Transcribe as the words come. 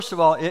First of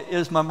all,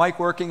 is my mic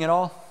working at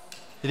all?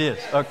 It is.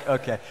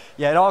 Okay.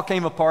 Yeah, it all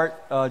came apart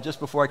just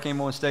before I came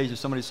on stage. If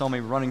somebody saw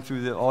me running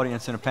through the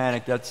audience in a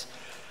panic, that's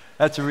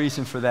a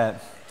reason for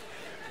that.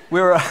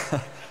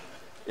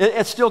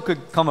 It still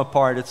could come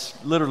apart. It's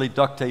literally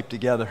duct taped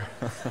together.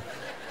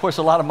 Of course,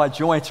 a lot of my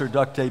joints are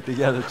duct taped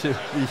together too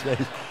these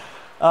days.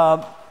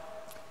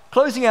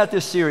 Closing out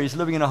this series,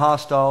 living in a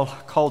hostile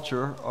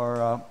culture,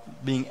 or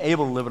being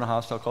able to live in a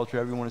hostile culture,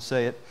 however you want to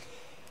say it.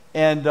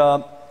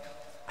 And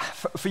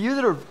for you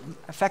that are,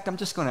 in fact, I'm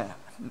just going to,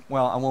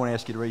 well, I won't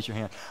ask you to raise your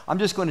hand. I'm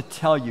just going to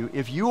tell you,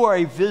 if you are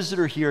a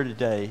visitor here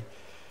today,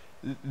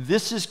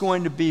 this is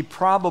going to be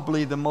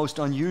probably the most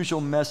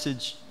unusual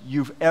message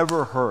you've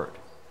ever heard.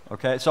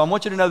 Okay, so I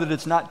want you to know that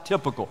it's not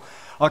typical.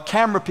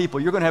 Camera people,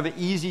 you're going to have an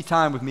easy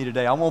time with me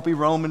today. I won't be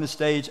roaming the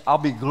stage. I'll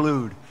be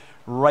glued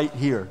right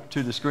here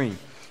to the screen.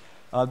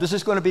 This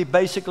is going to be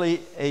basically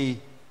a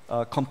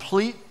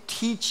complete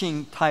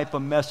teaching type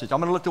of message. I'm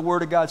going to let the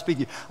Word of God speak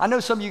to you. I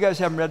know some of you guys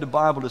haven't read the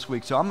Bible this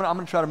week, so I'm going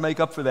to try to make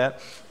up for that.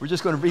 We're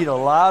just going to read a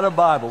lot of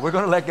Bible. We're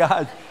going to let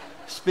God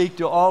speak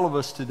to all of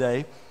us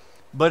today,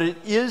 but it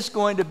is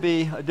going to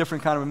be a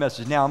different kind of a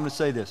message. Now, I'm going to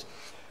say this.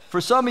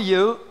 For some of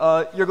you,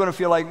 you're going to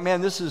feel like,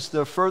 man, this is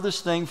the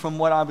furthest thing from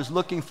what I was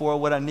looking for,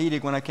 what I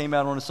needed when I came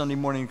out on a Sunday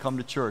morning to come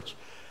to church.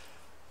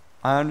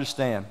 I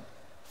understand.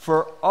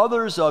 For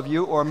others of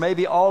you, or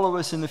maybe all of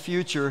us in the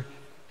future,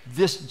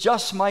 this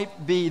just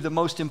might be the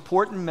most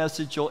important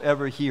message you'll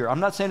ever hear. I'm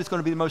not saying it's going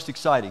to be the most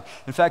exciting.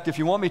 In fact, if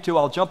you want me to,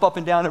 I'll jump up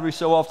and down every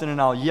so often and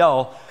I'll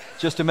yell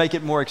just to make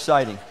it more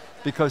exciting,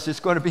 because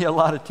it's going to be a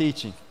lot of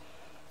teaching.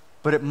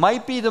 But it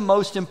might be the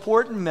most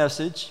important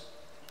message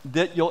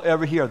that you'll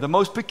ever hear. The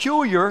most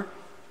peculiar,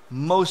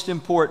 most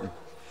important.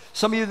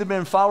 Some of you that have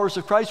been followers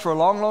of Christ for a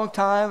long, long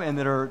time and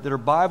that are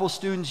Bible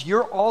students,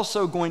 you're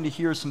also going to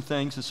hear some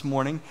things this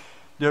morning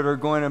that are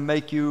going to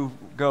make you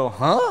go,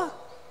 huh?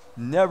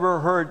 Never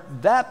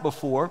heard that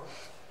before.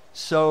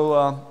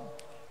 So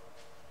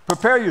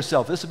prepare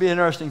yourself. This will be an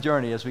interesting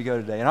journey as we go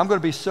today. And I'm going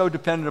to be so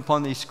dependent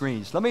upon these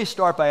screens. Let me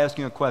start by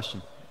asking a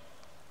question.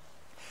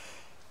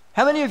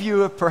 How many of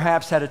you have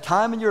perhaps had a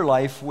time in your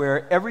life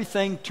where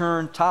everything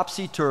turned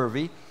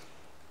topsy-turvy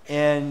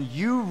and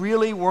you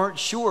really weren't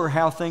sure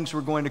how things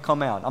were going to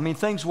come out? I mean,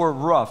 things were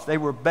rough. They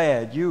were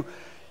bad. You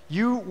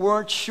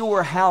weren't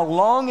sure how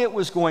long it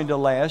was going to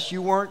last.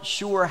 You weren't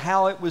sure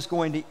how it was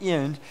going to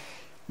end.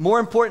 More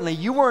importantly,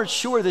 you weren't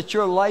sure that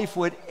your life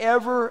would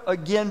ever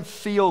again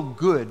feel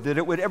good, that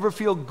it would ever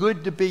feel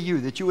good to be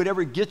you, that you would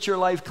ever get your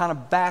life kind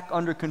of back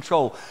under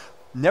control.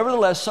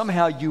 Nevertheless,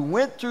 somehow you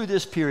went through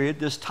this period,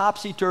 this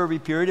topsy-turvy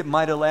period. It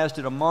might have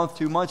lasted a month,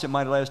 2 months. It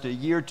might have lasted a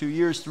year, 2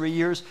 years, 3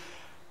 years,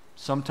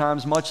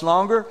 sometimes much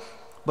longer.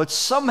 But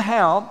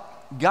somehow,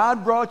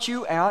 God brought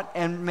you out,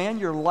 and man,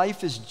 your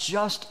life is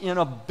just in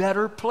a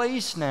better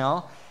place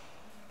now.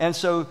 And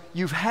so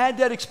you've had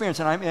that experience,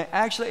 and I'm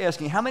actually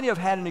asking, how many have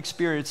had an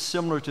experience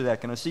similar to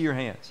that? Can I see your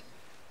hands?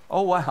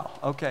 Oh, wow.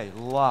 Okay,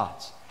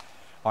 lots.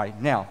 All right,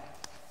 now,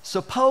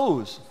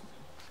 suppose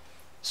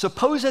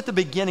at the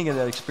beginning of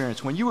that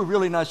experience, when you were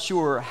really not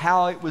sure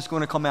how it was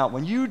going to come out,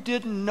 when you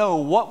didn't know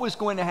what was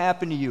going to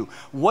happen to you,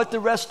 what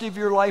the rest of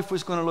your life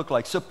was going to look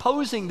like,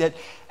 supposing that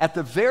at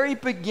the very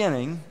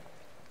beginning,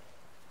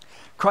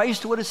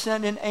 Christ would have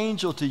sent an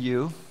angel to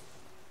you,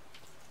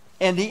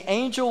 and the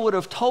angel would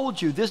have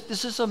told you,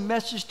 this is a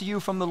message to you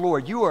from the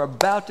Lord. You are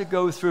about to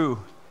go through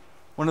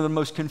one of the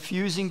most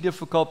confusing,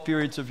 difficult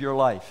periods of your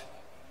life.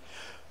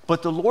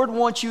 But the Lord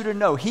wants you to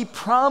know, He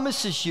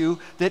promises you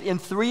that in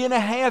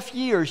 3.5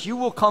 years, you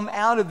will come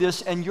out of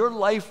this and your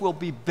life will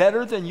be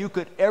better than you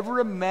could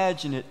ever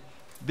imagine it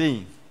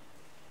being.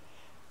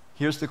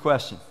 Here's the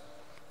question.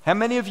 How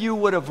many of you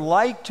would have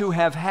liked to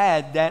have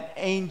had that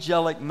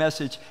angelic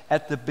message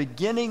at the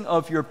beginning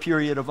of your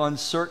period of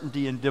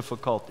uncertainty and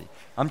difficulty?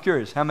 I'm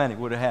curious, how many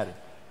would have had it?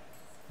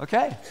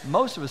 Okay,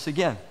 most of us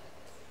again.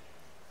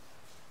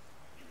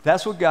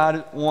 That's what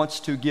God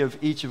wants to give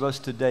each of us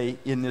today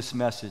in this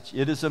message.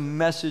 It is a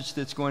message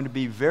that's going to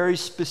be very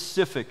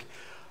specific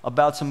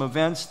about some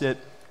events that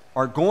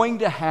are going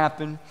to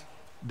happen.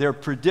 They're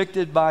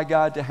predicted by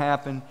God to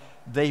happen.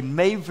 They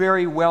may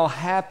very well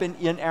happen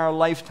in our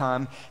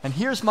lifetime. And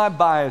here's my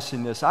bias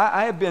in this.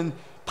 I have been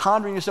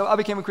pondering this. I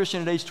became a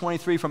Christian at age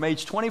 23. From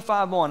age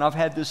 25 on, I've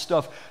had this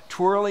stuff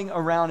twirling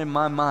around in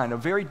my mind, a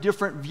very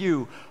different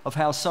view of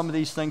how some of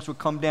these things would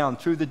come down.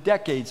 Through the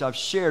decades, I've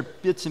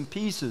shared bits and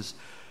pieces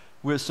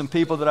with some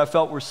people that I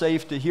felt were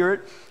safe to hear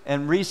it.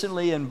 And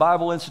recently in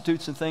Bible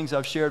institutes and things,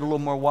 I've shared a little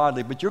more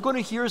widely. But you're going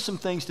to hear some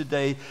things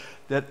today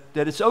that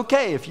it's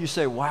okay if you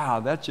say,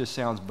 wow, that just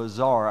sounds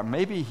bizarre.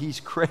 Maybe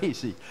he's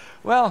crazy.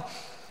 Well,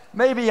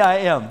 maybe I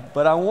am.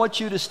 But I want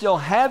you to still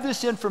have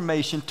this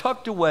information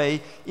tucked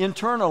away,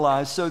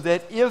 internalized, so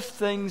that if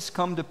things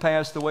come to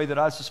pass the way that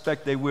I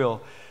suspect they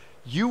will,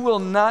 you will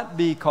not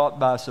be caught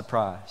by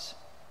surprise.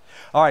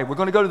 All right, we're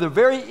going to go to the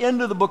very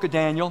end of the book of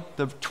Daniel,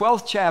 the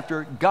 12th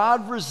chapter.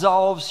 God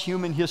resolves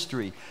human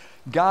history.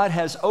 God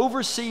has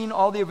overseen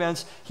all the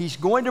events. He's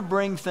going to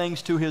bring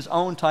things to His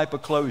own type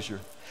of closure.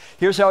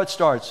 Here's how it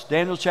starts.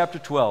 Daniel chapter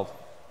 12.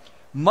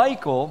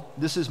 Michael,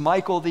 this is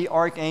Michael the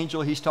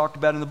archangel. He's talked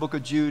about in the book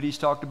of Jude. He's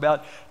talked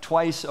about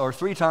twice or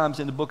three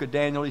times in the book of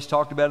Daniel. He's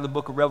talked about in the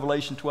book of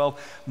Revelation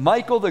 12.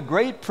 Michael, the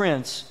great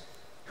prince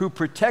who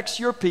protects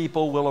your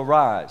people, will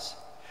arise.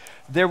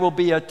 There will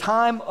be a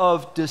time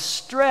of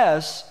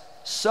distress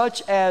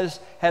such as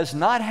has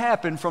not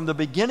happened from the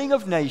beginning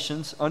of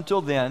nations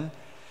until then.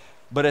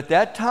 But at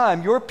that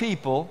time, your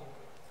people,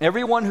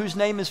 everyone whose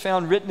name is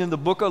found written in the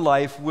book of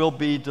life, will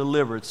be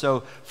delivered.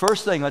 So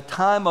first thing, a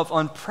time of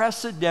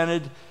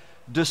unprecedented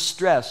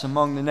distress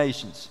among the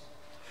nations.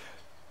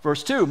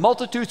 Verse 2,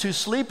 multitudes who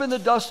sleep in the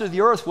dust of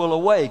the earth will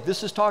awake.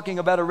 This is talking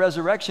about a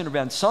resurrection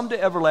event. Some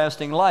to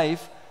everlasting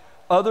life,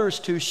 others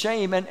to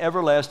shame and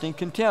everlasting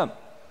contempt.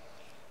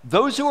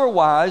 Those who are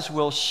wise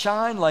will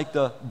shine like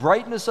the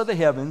brightness of the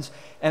heavens,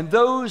 and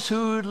those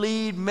who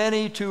lead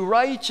many to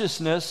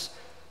righteousness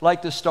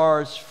like the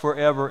stars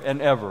forever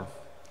and ever.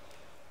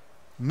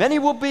 Many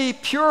will be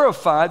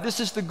purified.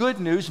 This is the good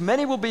news.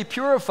 Many will be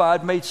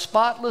purified, made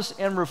spotless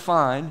and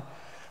refined,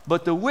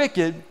 but the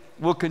wicked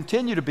will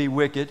continue to be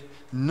wicked.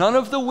 None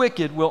of the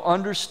wicked will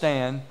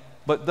understand,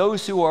 but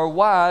those who are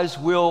wise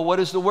will, what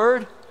is the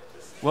word?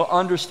 Will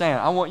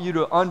understand. I want you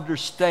to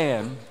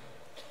understand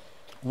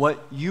what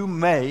you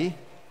may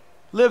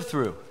live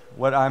through,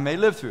 what I may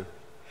live through.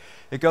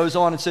 It goes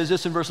on and says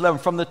this in verse 11,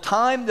 from the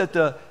time that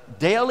the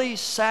daily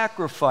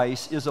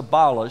sacrifice is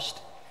abolished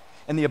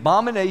and the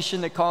abomination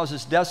that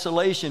causes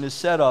desolation is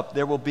set up,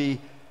 there will be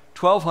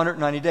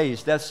 1,290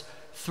 days. That's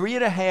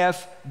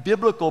 3.5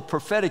 biblical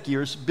prophetic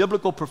years.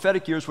 Biblical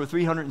prophetic years were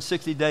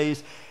 360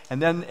 days,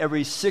 and then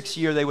every 6th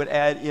year they would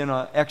add in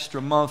an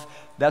extra month.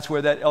 That's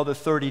where that other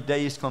 30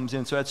 days comes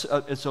in. So it's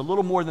a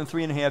little more than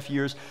 3.5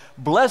 years.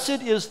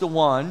 Blessed is the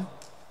one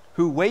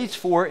who waits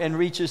for and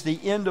reaches the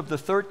end of the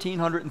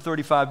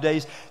 1,335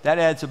 days. That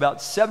adds about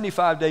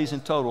 75 days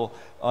in total,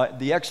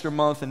 the extra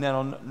month, and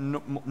then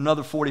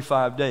another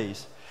 45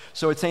 days.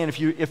 So it's saying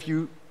if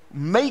you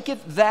make it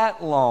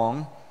that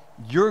long,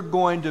 you're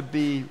going to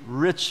be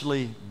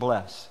richly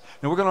blessed.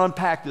 Now we're going to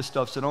unpack this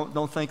stuff, so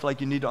don't think like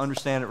you need to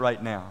understand it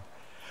right now.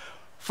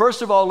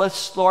 First of all, let's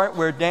start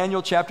where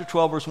Daniel chapter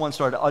 12 verse 1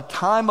 started. A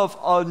time of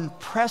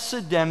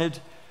unprecedented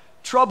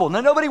trouble.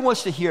 Now nobody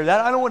wants to hear that.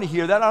 I don't want to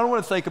hear that. I don't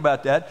want to think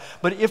about that.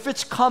 But if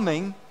it's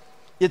coming,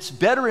 it's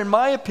better, in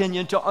my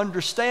opinion, to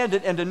understand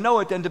it and to know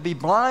it than to be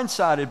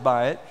blindsided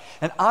by it.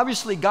 And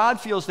obviously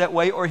God feels that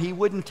way, or he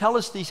wouldn't tell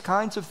us these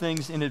kinds of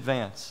things in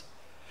advance.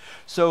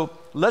 So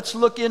let's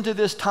look into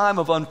this time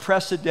of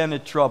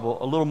unprecedented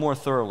trouble a little more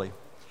thoroughly.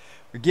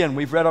 Again,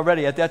 we've read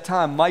already, at that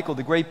time, Michael,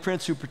 the great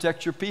prince who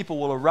protects your people,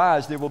 will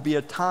arise. There will be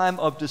a time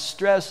of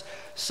distress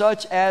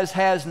such as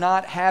has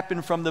not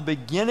happened from the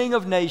beginning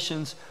of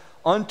nations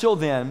until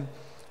then.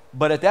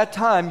 But at that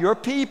time, your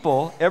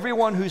people,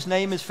 everyone whose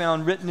name is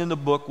found written in the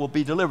book, will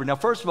be delivered. Now,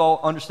 first of all,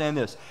 understand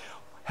this.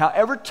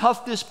 However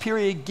tough this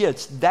period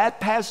gets,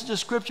 that passage of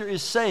Scripture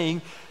is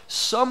saying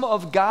some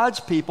of God's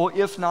people,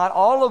 if not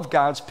all of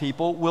God's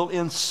people, will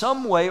in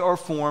some way or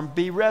form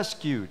be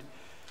rescued.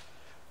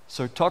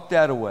 So tuck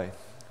that away.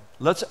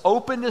 Let's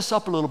open this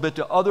up a little bit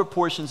to other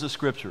portions of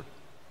Scripture.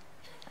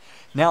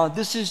 Now,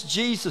 this is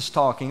Jesus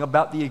talking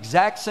about the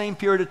exact same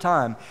period of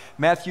time.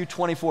 Matthew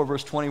 24,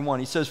 verse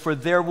 21. He says, for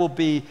there will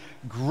be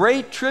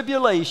great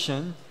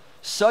tribulation,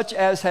 such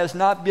as has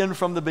not been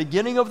from the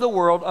beginning of the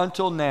world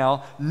until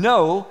now,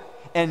 no,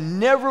 and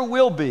never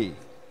will be.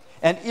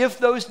 And if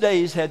those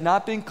days had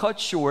not been cut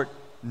short,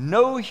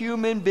 no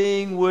human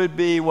being would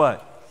be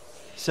what?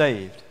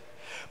 Saved.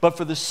 But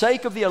for the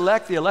sake of the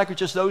elect are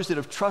just those that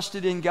have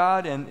trusted in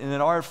God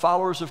and are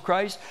followers of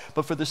Christ.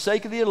 But for the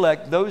sake of the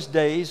elect, those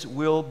days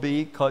will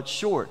be cut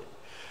short.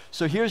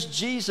 So here's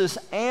Jesus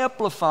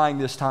amplifying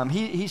this time.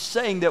 He's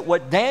saying that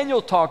what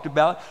Daniel talked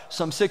about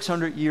some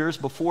 600 years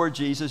before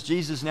Jesus,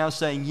 Jesus is now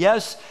saying,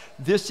 yes,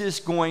 this is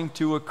going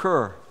to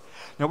occur.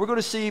 Now we're going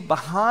to see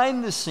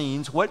behind the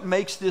scenes what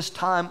makes this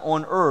time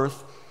on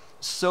earth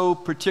so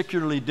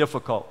particularly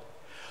difficult.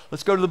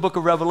 Let's go to the book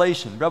of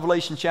Revelation.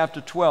 Revelation chapter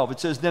 12. It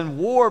says, then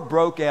war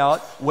broke out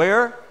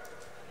where?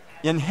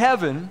 In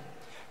heaven.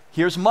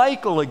 Here's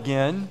Michael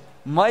again.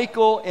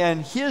 Michael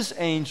and his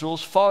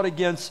angels fought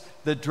against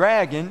the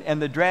dragon, and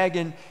the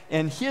dragon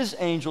and his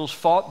angels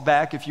fought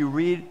back. If you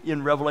read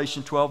in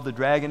Revelation 12, the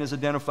dragon is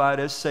identified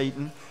as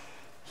Satan.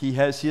 He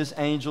has his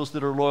angels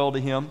that are loyal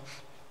to him.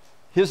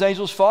 His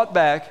angels fought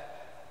back,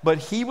 but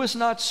he was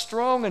not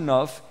strong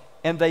enough,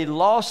 and they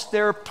lost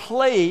their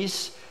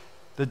place.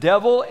 The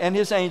devil and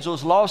his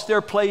angels lost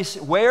their place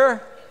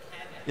where?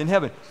 In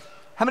heaven.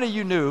 How many of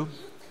you knew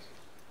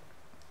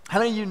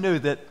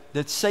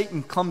that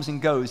Satan comes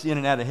and goes in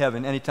and out of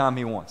heaven anytime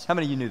he wants? How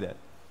many of you knew that?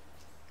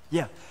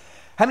 Yeah.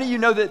 How many of you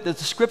know that the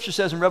Scripture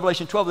says in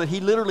Revelation 12 that he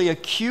literally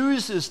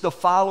accuses the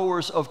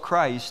followers of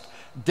Christ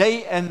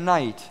day and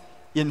night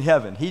in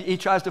heaven? He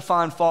tries to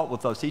find fault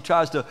with us. He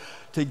tries to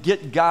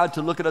get God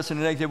to look at us in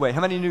a negative way.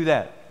 How many knew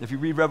that? If you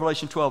read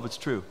Revelation 12, it's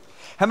true.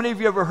 How many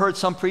of you ever heard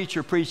some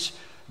preacher preach,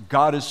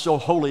 God is so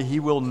holy, he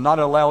will not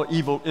allow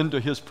evil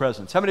into his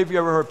presence? How many of you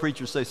ever heard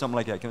preachers say something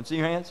like that? Can I see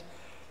your hands?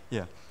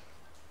 Yeah.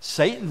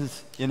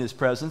 Satan's in his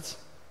presence.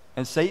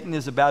 And Satan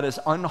is about as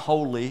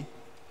unholy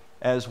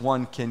as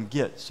one can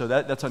get. So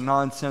that's a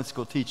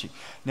nonsensical teaching.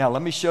 Now,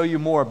 let me show you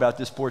more about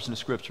this portion of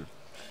Scripture.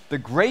 The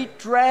great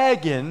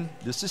dragon,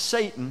 this is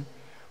Satan,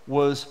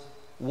 was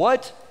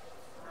what?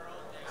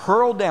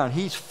 Hurled down.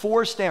 He's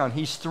forced down.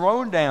 He's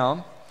thrown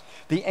down.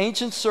 The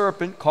ancient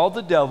serpent, called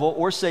the devil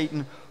or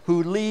Satan,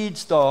 who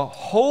leads the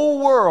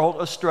whole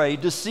world astray,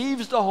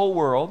 deceives the whole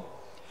world.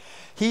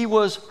 He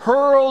was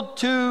hurled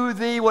to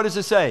the, what does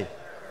it say?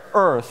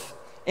 Earth,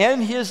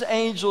 and his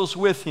angels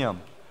with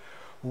him.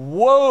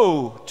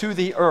 Woe to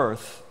the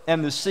earth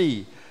and the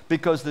sea,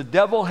 because the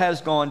devil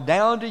has gone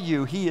down to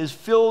you. He is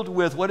filled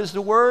with, what is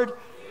the word?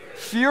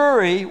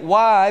 Fury.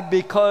 Why?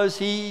 Because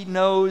he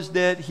knows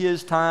that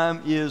his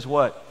time is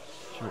what?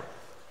 Short.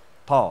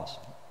 Pause.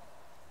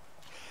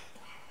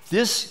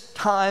 This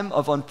time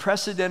of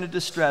unprecedented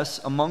distress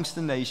amongst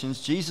the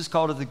nations, Jesus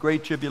called it the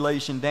Great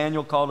Tribulation,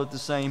 Daniel called it the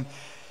same.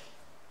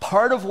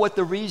 Part of what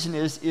the reason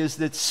is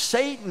that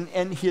Satan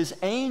and his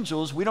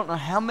angels, we don't know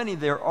how many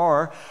there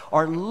are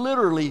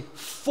literally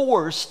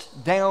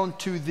forced down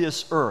to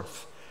this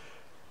earth.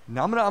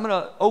 Now I'm going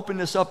to open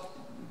this up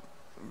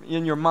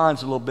in your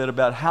minds a little bit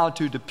about how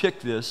to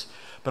depict this,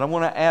 but I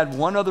want to add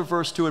one other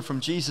verse to it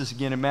from Jesus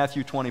again in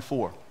Matthew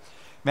 24.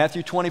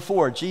 Matthew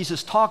 24,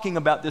 Jesus talking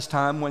about this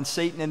time when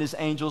Satan and his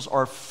angels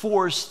are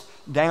forced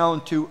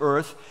down to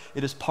earth.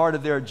 It is part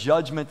of their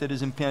judgment that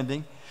is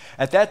impending.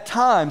 At that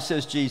time,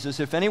 says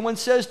Jesus, if anyone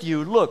says to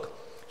you, look,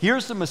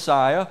 here's the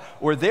Messiah,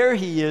 or there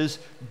he is,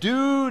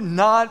 do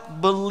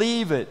not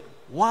believe it.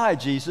 Why,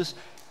 Jesus?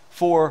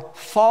 For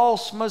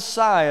false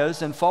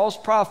messiahs and false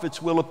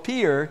prophets will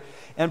appear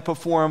and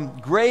perform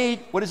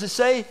great, what does it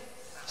say?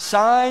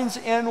 Signs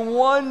and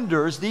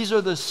wonders. These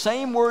are the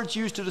same words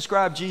used to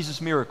describe Jesus'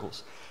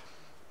 miracles.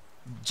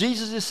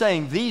 Jesus is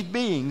saying these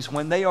beings,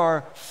 when they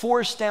are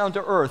forced down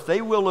to earth,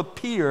 they will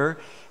appear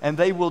and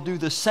they will do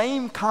the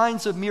same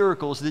kinds of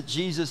miracles that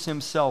Jesus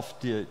himself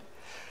did.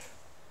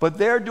 But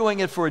they're doing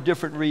it for a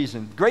different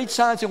reason. Great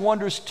signs and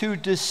wonders to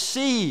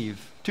deceive,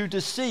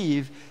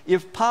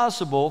 if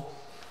possible,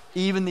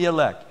 even the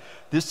elect.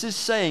 This is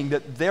saying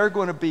that they're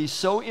going to be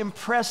so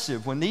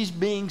impressive when these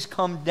beings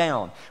come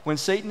down, when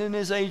Satan and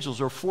his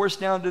angels are forced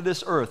down to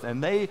this earth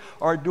and they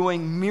are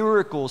doing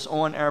miracles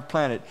on our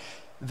planet.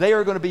 They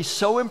are going to be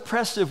so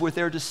impressive with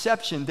their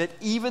deception that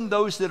even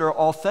those that are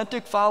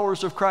authentic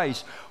followers of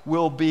Christ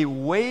will be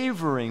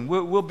wavering,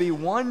 will be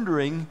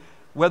wondering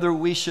whether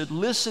we should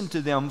listen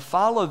to them,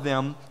 follow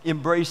them,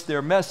 embrace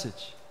their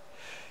message.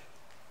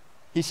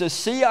 He says,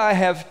 see, I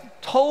have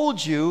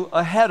told you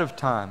ahead of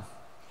time.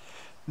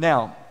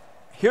 Now,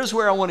 here's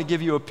where I want to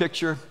give you a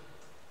picture,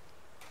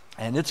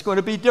 and it's going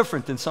to be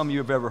different than some of you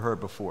have ever heard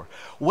before.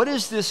 What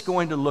is this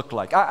going to look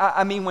like?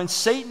 I mean, when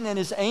Satan and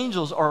his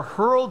angels are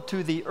hurled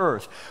to the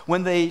earth,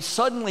 when they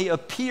suddenly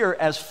appear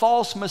as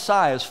false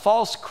messiahs,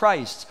 false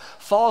Christs,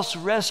 false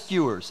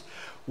rescuers,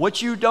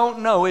 what you don't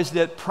know is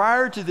that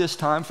prior to this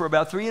time, for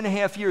about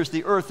 3.5 years,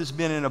 the earth has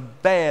been in a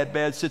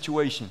bad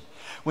situation.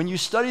 When you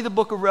study the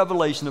book of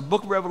Revelation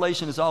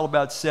is all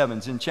about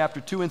sevens. In chapter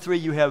 2 and 3,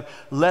 you have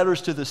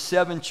letters to the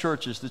 7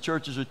 churches. The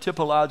churches are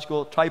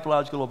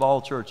typological of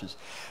all churches.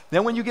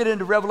 Then when you get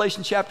into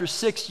Revelation chapter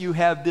 6, you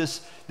have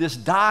this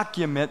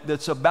document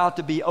that's about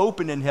to be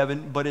opened in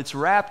heaven, but it's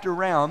wrapped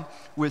around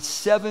with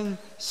 7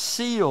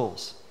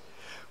 seals.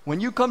 When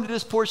you come to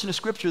this portion of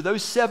Scripture,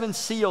 those 7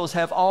 seals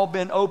have all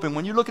been opened.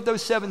 When you look at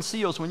those 7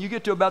 seals, when you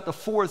get to about the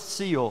 4th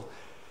seal,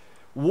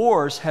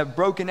 wars have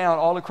broken out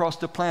all across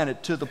the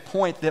planet to the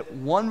point that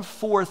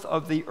 1/4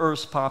 of the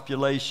Earth's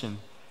population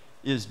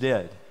is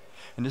dead.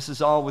 And this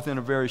is all within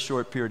a very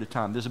short period of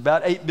time. There's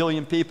about 8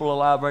 billion people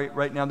alive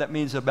right now. That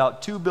means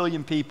about 2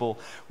 billion people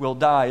will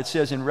die. It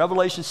says in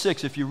Revelation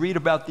 6, if you read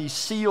about these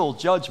seal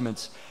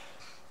judgments,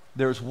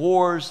 there's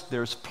wars,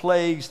 there's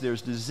plagues,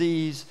 there's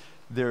disease,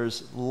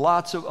 there's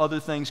lots of other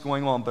things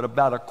going on. But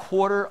about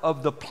 1/4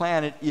 of the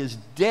planet is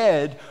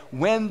dead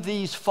when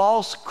these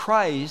false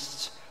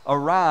Christs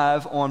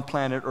arrive on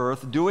planet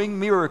Earth doing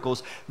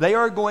miracles. They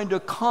are going to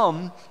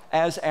come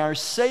as our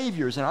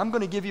saviors, and I'm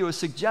going to give you a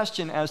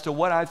suggestion as to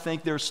what I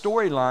think their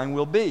storyline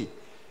will be.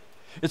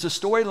 It's a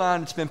storyline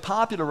that's been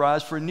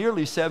popularized for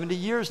nearly 70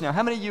 years now.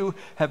 How many of you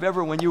have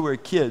ever, when you were a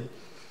kid,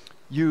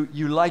 you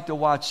liked to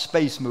watch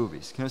space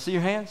movies? Can I see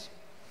your hands?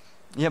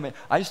 Yeah, man,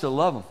 I used to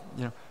love them.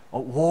 You know,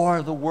 War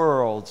of the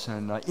Worlds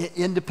and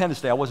Independence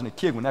Day. I wasn't a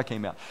kid when that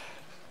came out.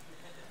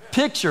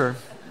 Picture,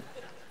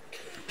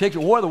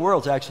 War of the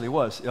Worlds actually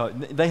was.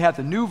 They had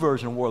the new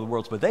version of War of the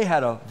Worlds, but they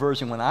had a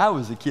version when I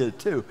was a kid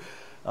too.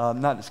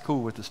 Not as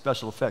cool with the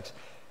special effects.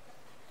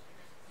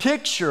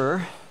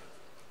 Picture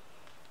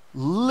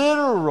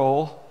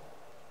literal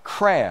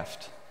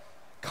craft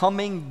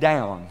coming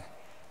down,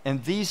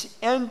 and these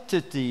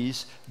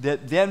entities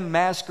that then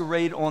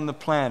masquerade on the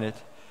planet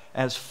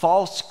as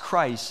false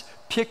Christs.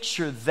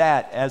 Picture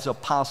that as a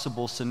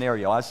possible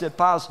scenario. I said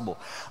possible.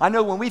 I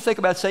know when we think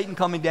about Satan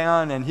coming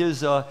down and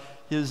his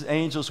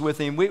angels with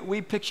him,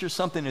 we picture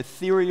something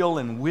ethereal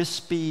and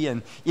wispy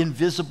and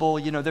invisible.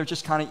 You know, they're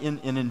just kind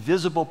of an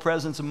invisible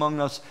presence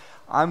among us.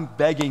 I'm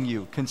begging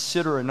you,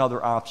 consider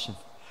another option.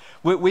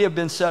 We have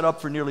been set up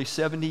for nearly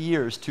 70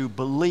 years to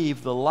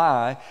believe the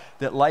lie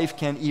that life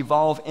can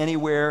evolve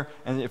anywhere,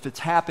 and if it's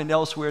happened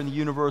elsewhere in the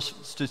universe,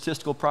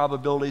 statistical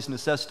probabilities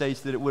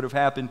necessitates that it would have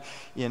happened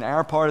in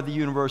our part of the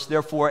universe.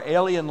 Therefore,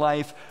 alien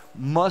life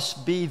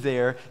must be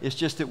there. It's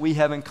just that we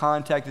haven't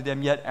contacted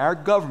them yet. Our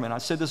government, I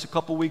said this a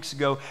couple weeks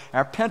ago,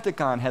 our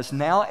Pentagon has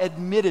now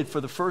admitted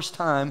for the first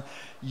time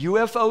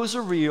UFOs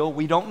are real.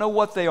 We don't know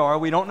what they are.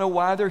 We don't know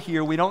why they're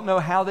here. We don't know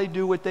how they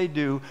do what they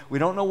do. We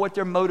don't know what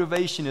their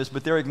motivation is,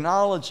 but they're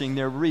acknowledging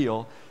they're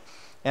real.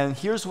 And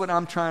here's what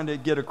I'm trying to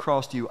get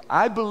across to you.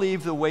 I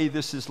believe the way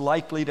this is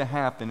likely to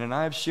happen, and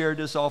I've shared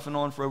this off and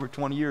on for over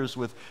 20 years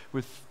with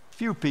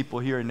few people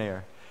here and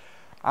there.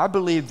 I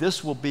believe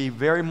this will be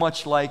very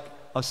much like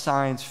a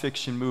science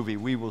fiction movie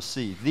we will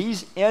see.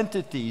 These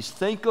entities,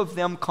 think of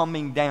them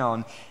coming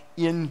down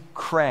in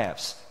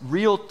crafts,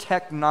 real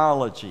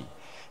technology,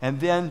 and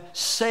then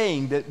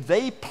saying that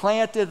they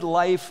planted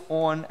life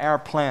on our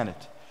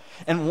planet.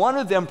 And one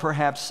of them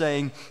perhaps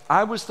saying,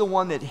 I was the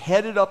one that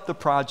headed up the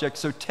project,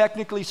 so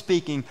technically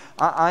speaking,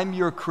 I'm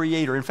your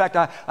creator. In fact,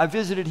 I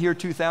visited here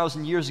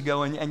 2,000 years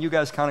ago, and you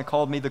guys kind of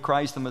called me the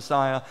Christ, the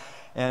Messiah,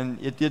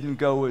 and it didn't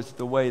go as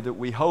the way that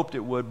we hoped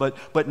it would.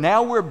 But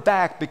now we're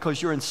back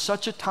because you're in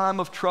such a time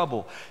of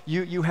trouble.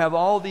 You have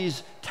all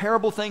these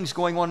terrible things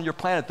going on your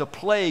planet, the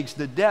plagues,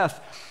 the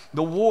death,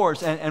 the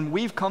wars, and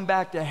we've come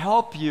back to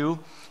help you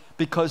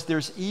because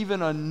there's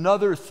even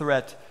another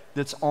threat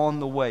that's on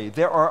the way.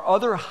 There are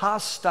other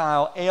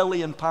hostile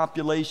alien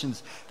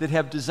populations that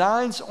have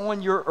designs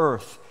on your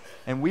earth,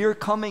 and we are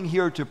coming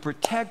here to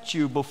protect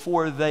you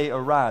before they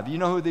arrive. You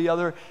know who the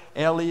other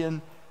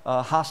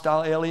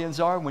hostile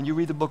aliens are? When you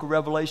read the book of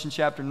Revelation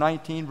chapter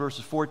 19,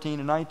 verses 14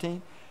 and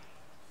 19,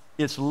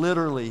 it's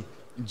literally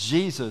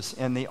Jesus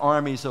and the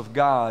armies of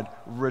God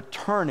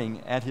returning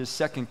at his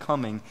second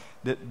coming,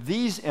 that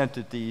these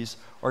entities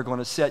are going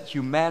to set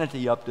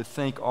humanity up to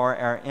think are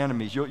our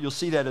enemies. You'll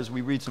see that as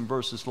we read some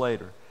verses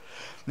later.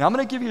 Now I'm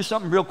going to give you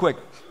something real quick.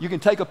 You can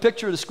take a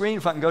picture of the screen.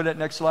 If I can go to that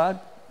next slide.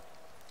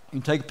 You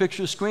can take a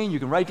picture of the screen. You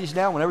can write these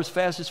down whenever it's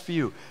fastest for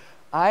you.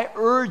 I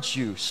urge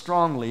you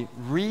strongly,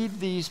 read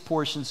these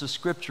portions of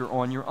Scripture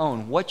on your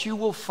own. What you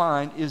will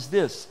find is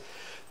this.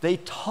 They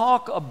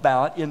talk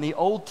about, in the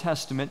Old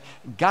Testament,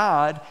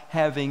 God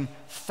having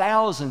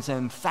thousands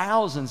and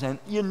thousands and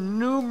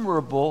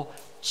innumerable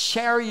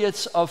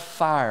chariots of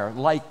fire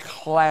like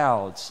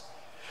clouds.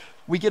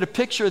 We get a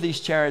picture of these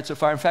chariots of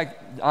fire. In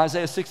fact,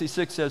 Isaiah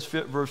 66 says,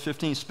 verse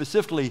 15,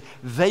 specifically,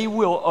 they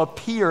will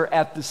appear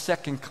at the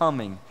second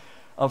coming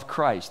of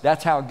Christ.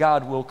 That's how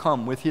God will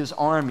come with his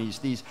armies,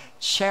 these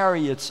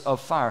chariots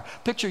of fire.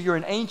 Picture you're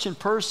an ancient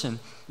person.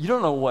 You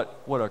don't know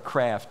what a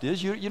craft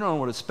is. You don't know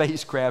what a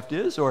spacecraft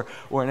is or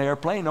an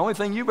airplane. The only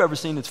thing you've ever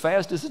seen that's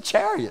fast is a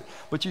chariot.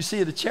 But you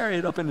see the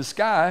chariot up in the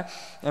sky,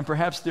 and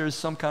perhaps there's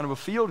some kind of a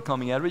field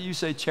coming out of it. You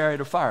say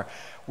chariot of fire.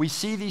 We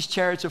see these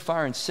chariots of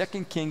fire in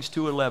 2 Kings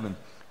 2:11.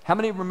 How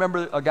many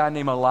remember a guy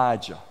named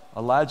Elijah?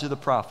 Elijah the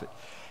prophet.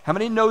 How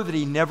many know that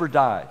he never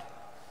died?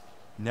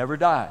 Never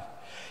died.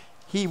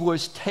 He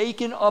was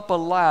taken up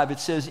alive,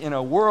 it says, in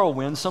a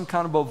whirlwind, some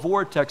kind of a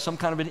vortex, some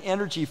kind of an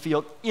energy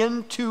field,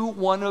 into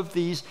one of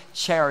these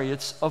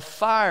chariots of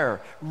fire.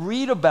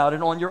 Read about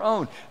it on your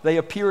own. They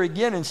appear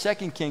again in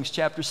 2 Kings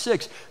chapter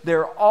 6.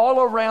 They're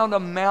all around a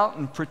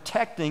mountain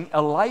protecting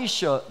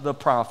Elisha the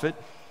prophet,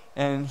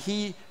 and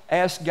he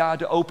asked God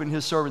to open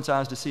his servant's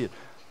eyes to see it.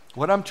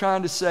 What I'm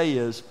trying to say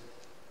is,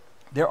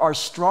 there are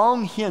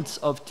strong hints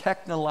of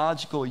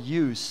technological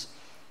use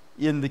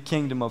in the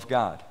kingdom of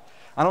God.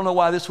 I don't know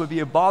why this would be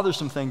a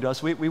bothersome thing to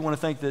us. We want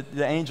to think that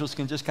the angels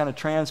can just kind of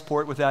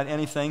transport without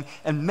anything.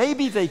 And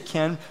maybe they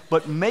can,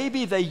 but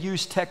maybe they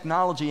use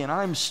technology. And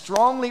I'm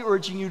strongly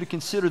urging you to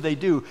consider they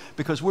do,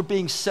 because we're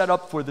being set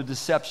up for the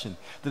deception.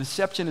 The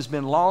deception has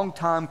been a long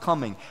time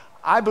coming.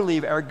 I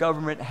believe our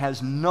government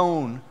has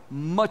known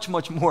much,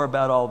 much more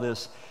about all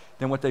this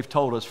than what they've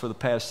told us for the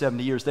past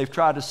 70 years. They've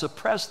tried to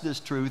suppress this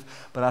truth,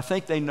 but I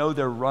think they know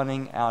they're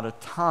running out of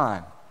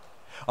time.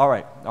 All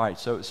right,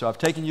 so I've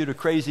taken you to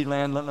crazy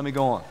land. Let me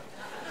go on.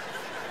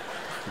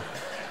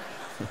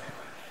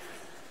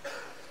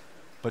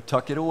 But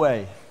tuck it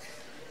away,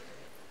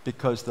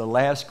 because the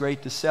last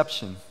great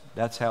deception,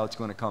 that's how it's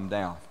going to come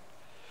down.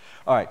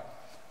 All right.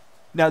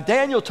 Now,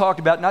 Daniel talked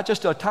about not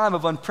just a time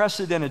of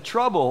unprecedented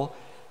trouble.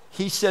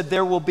 He said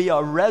there will be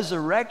a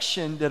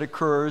resurrection that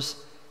occurs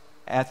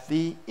at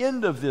the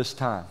end of this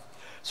time.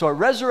 So a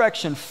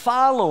resurrection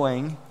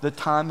following the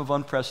time of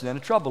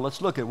unprecedented trouble.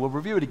 Let's look at it. We'll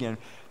review it again.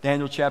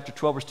 Daniel chapter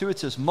 12, verse 2, it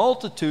says,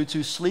 multitudes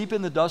who sleep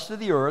in the dust of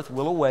the earth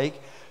will awake,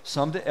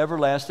 some to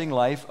everlasting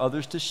life,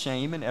 others to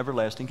shame and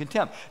everlasting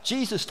contempt.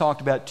 Jesus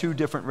talked about two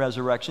different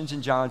resurrections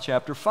in John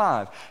chapter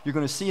 5. You're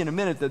going to see in a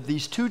minute that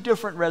these two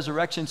different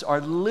resurrections are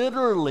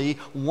literally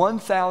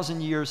 1,000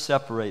 years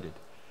separated.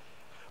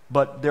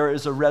 But there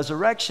is a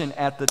resurrection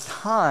at the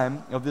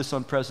time of this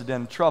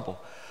unprecedented trouble.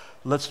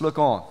 Let's look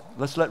on.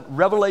 Let's let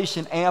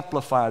Revelation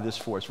amplify this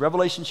for us.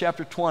 Revelation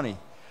chapter 20.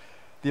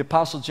 the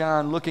Apostle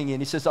John looking in,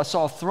 he says, I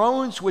saw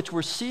thrones which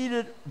were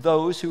seated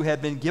those who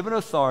had been given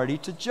authority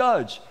to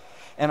judge.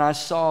 And I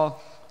saw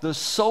the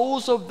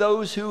souls of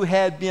those who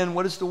had been,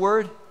 what is the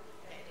word?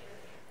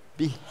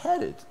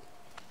 Beheaded.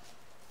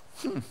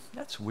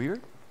 That's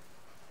weird.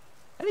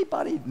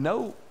 Anybody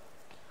know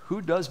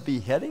who does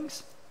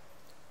beheadings?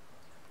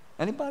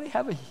 Anybody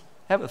have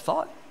a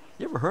thought?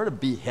 You ever heard of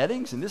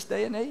beheadings in this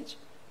day and age?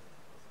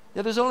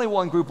 Yeah, there's only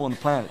one group on the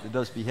planet that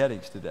does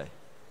beheadings today.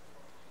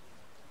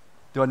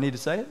 Do I need to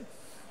say it?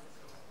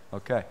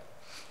 Okay.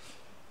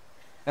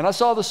 And I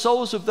saw the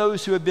souls of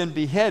those who had been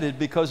beheaded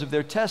because of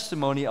their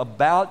testimony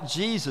about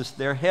Jesus.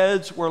 Their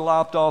heads were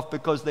lopped off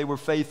because they were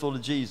faithful to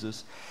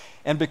Jesus.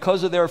 And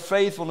because of their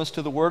faithfulness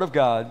to the Word of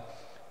God,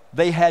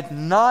 they had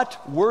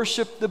not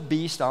worshiped the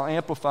beast, I'll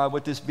amplify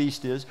what this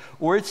beast is,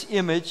 or its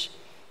image,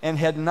 and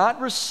had not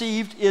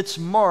received its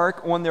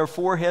mark on their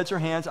foreheads or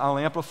hands. I'll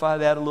amplify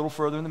that a little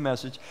further in the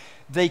message.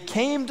 They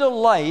came to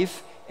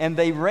life, and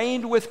they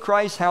reigned with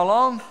Christ how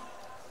long?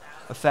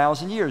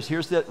 1,000 years.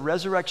 Here's that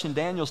resurrection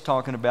Daniel's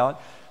talking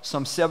about,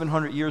 some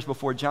 700 years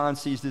before John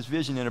sees this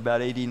vision in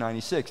about AD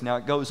 96. Now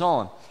it goes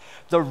on.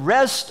 The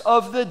rest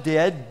of the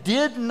dead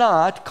did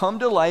not come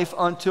to life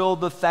until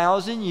the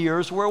 1,000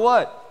 years were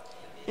what?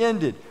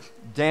 Ended.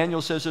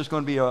 Daniel says there's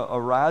going to be a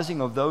rising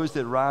of those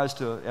that rise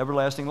to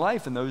everlasting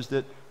life and those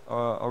that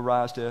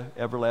arise to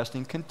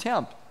everlasting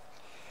contempt.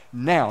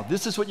 Now,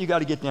 this is what you got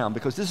to get down,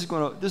 because this is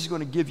going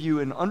to give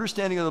you an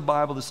understanding of the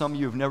Bible that some of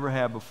you have never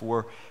had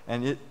before,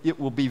 and it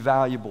will be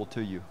valuable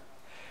to you.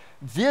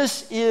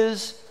 This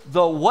is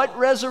the what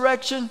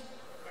resurrection?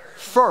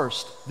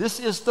 First.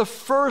 This is the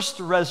first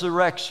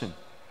resurrection.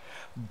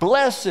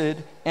 Blessed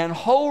and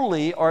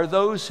holy are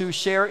those who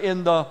share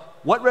in the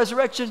what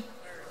resurrection?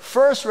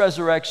 First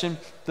resurrection.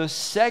 The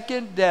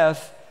second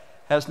death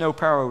has no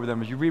power over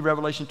them. As you read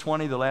Revelation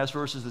 20, the last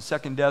verses, the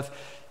second death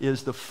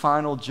is the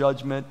final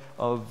judgment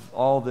of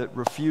all that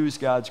refuse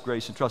God's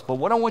grace and trust. But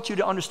what I want you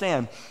to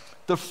understand,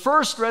 the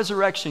first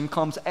resurrection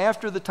comes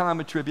after the time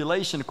of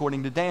tribulation,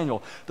 according to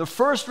Daniel. The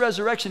first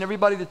resurrection,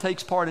 everybody that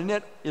takes part in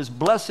it is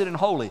blessed and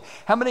holy.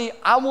 How many,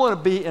 I want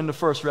to be in the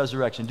first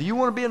resurrection. Do you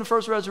want to be in the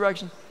first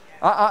resurrection?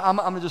 I'm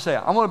going to just say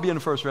it. I want to be in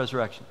the first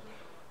resurrection.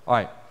 All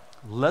right,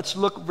 let's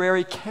look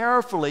very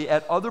carefully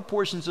at other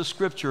portions of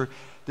Scripture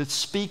that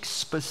speaks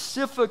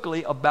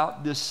specifically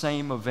about this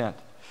same event.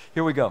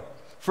 Here we go.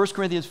 1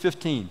 Corinthians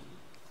 15.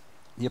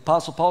 The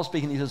Apostle Paul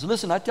speaking, he says,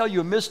 listen, I tell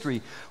you a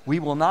mystery. We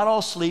will not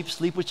all sleep.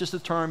 Sleep was just a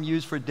term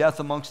used for death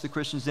amongst the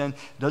Christians then.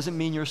 Doesn't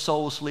mean your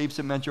soul sleeps.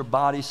 It meant your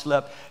body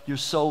slept. Your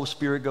soul,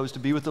 spirit goes to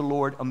be with the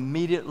Lord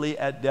immediately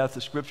at death.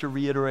 The Scripture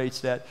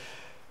reiterates that.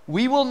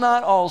 We will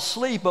not all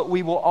sleep, but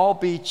we will all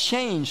be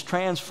changed,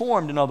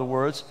 transformed, in other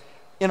words,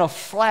 in a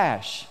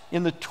flash,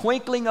 in the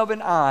twinkling of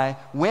an eye,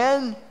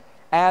 when?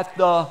 At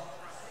the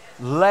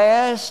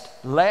last.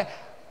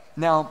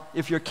 Now,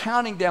 if you're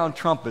counting down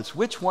trumpets,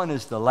 which one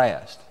is the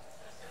last?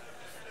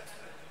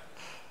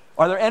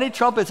 Are there any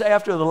trumpets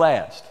after the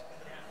last?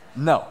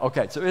 No.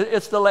 Okay, so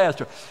it's the last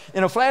trumpet.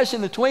 In a flash,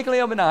 in the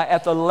twinkling of an eye,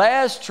 at the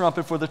last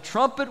trumpet, for the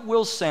trumpet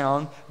will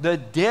sound, the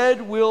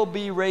dead will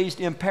be raised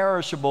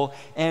imperishable,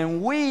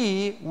 and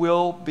we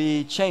will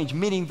be changed.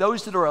 Meaning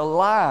those that are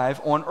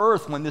alive on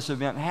earth when this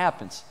event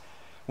happens.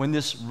 When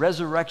this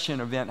resurrection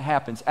event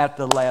happens at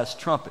the last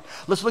trumpet.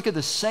 Let's look at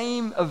the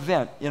same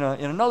event in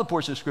another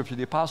portion of Scripture.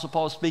 The Apostle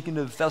Paul is speaking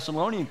to the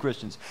Thessalonian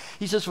Christians.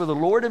 He says, for the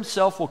Lord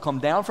himself will come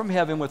down from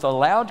heaven with a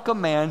loud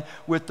command,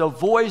 with the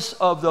voice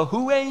of the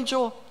who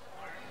angel?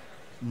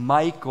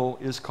 Michael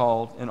is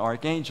called an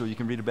archangel. You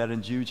can read about it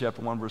in Jude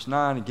chapter 1 verse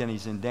 9. Again,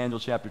 he's in Daniel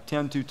chapter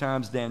 10 two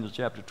times, Daniel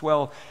chapter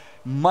 12.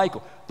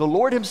 Michael. The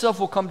Lord himself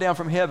will come down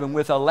from heaven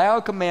with a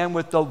loud command,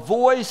 with the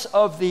voice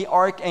of the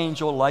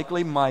archangel,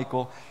 likely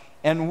Michael,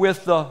 and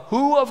with the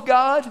who of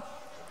God?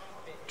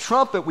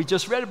 Trumpet. We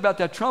just read about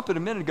that trumpet a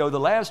minute ago, the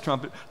last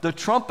trumpet. The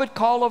trumpet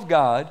call of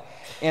God,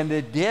 and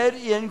the dead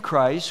in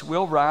Christ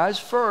will rise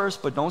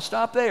first, but don't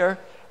stop there.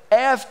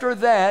 After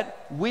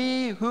that,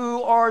 we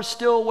who are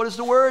still, what is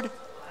the word?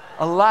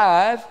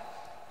 Alive,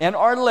 and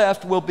are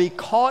left will be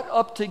caught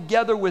up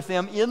together with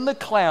them in the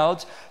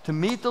clouds to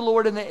meet the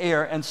Lord in the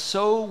air, and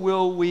so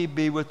will we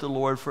be with the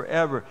Lord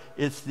forever.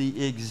 It's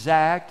the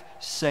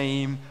exact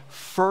same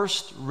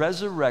first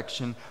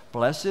resurrection.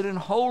 Blessed and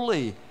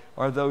holy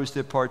are those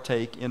that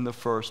partake in the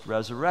first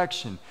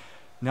resurrection.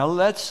 Now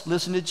let's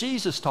listen to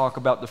Jesus talk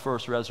about the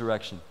first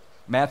resurrection.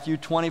 Matthew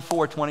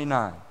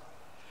 24:29.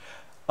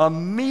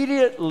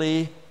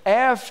 Immediately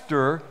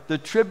after the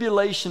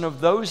tribulation of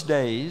those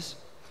days,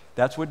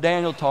 that's what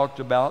Daniel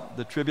talked about,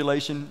 the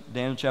tribulation,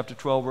 Daniel chapter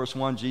 12, verse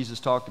 1, Jesus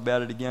talked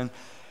about it again.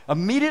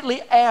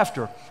 Immediately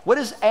after. What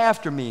does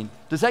after mean?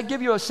 Does that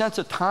give you a sense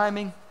of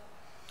timing?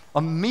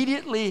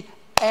 Immediately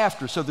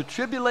after. So the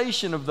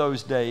tribulation of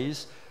those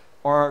days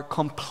are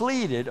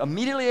completed.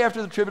 Immediately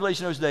after the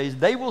tribulation of those days,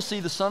 they will see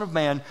the Son of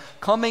Man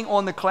coming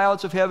on the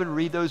clouds of heaven.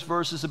 Read those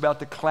verses about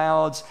the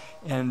clouds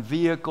and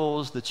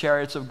vehicles, the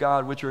chariots of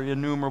God, which are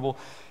innumerable.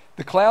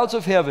 The clouds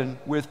of heaven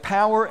with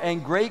power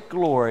and great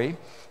glory,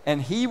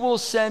 and he will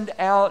send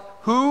out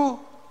who?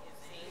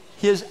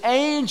 his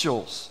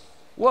angels.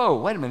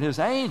 Whoa, wait a minute, his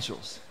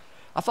angels.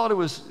 I thought it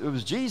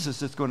was Jesus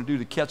that's going to do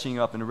the catching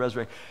up and the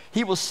resurrection.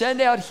 He will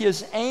send out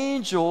his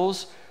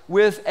angels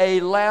with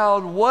a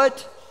loud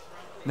what?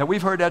 Now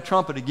we've heard that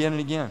trumpet again and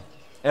again.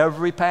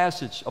 Every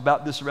passage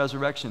about this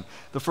resurrection,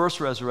 the first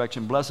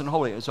resurrection, blessed and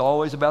holy, it's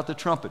always about the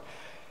trumpet.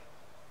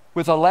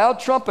 With a loud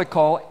trumpet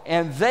call,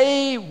 and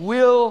they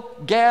will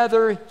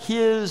gather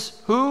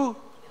his who?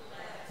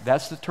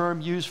 That's the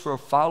term used for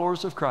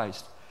followers of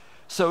Christ.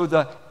 So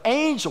the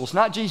angels,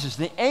 not Jesus,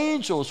 the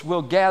angels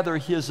will gather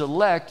his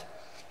elect.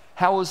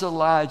 How was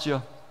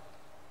Elijah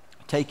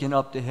taken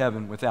up to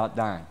heaven without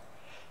dying?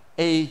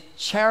 A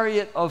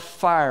chariot of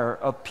fire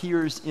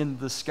appears in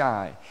the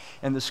sky.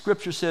 And the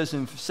scripture says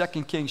in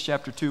 2 Kings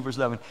chapter 2, verse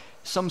 11,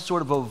 some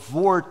sort of a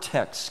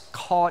vortex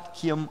caught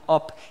him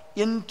up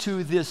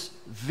into this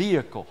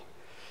vehicle.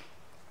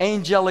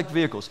 Angelic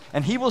vehicles.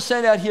 And he will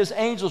send out his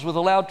angels with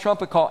a loud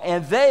trumpet call,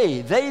 and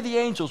they, the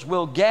angels,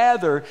 will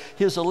gather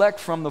his elect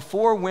from the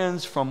four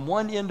winds, from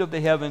one end of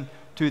the heaven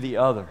to the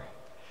other.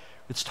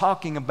 It's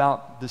talking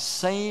about the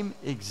same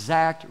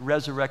exact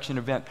resurrection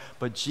event,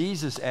 but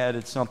Jesus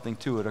added something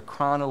to it, a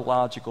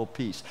chronological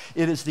piece.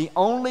 It is the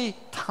only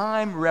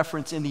time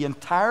reference in the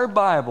entire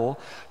Bible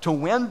to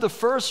when the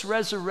first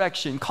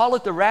resurrection, call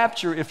it the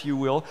rapture if you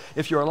will.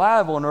 If you're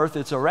alive on earth,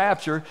 it's a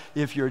rapture.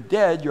 If you're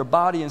dead, your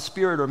body and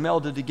spirit are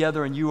melded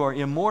together and you are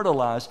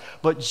immortalized.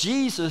 But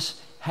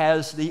Jesus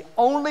has the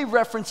only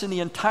reference in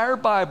the entire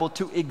Bible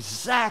to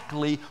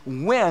exactly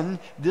when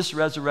this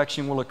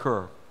resurrection will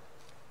occur.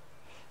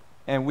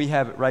 And we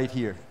have it right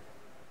here.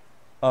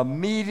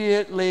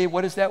 Immediately,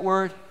 what is that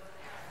word?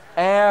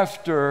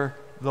 After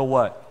the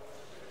what?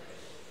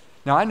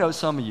 Now, I know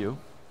some of you,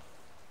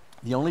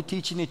 the only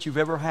teaching that you've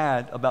ever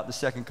had about the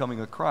second coming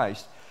of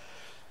Christ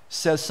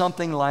says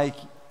something like,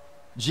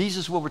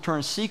 Jesus will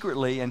return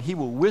secretly and he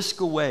will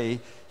whisk away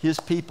his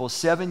people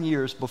 7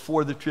 years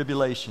before the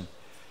tribulation.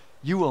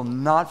 You will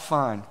not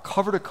find,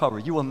 cover to cover,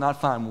 you will not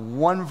find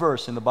one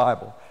verse in the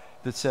Bible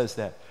that says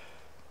that.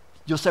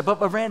 You'll say, but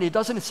Randy,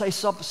 doesn't it say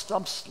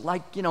something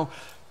like,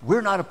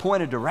 we're not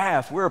appointed to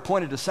wrath, we're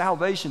appointed to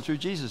salvation through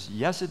Jesus?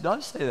 Yes, it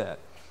does say that.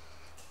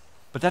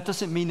 But that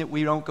doesn't mean that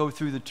we don't go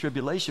through the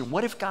tribulation.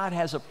 What if God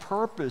has a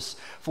purpose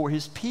for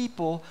his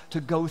people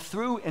to go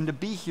through and to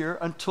be here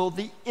until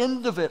the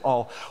end of it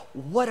all?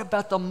 What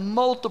about the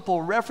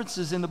multiple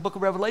references in the book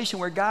of Revelation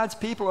where God's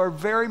people are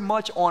very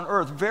much on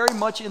earth, very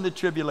much in the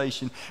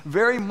tribulation,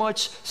 very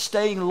much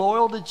staying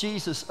loyal to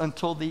Jesus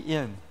until the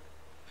end?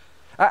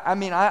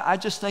 I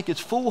just think it's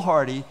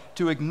foolhardy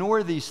to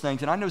ignore these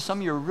things. And I know some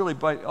of you are really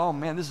bright. Oh,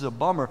 man, this is a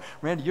bummer.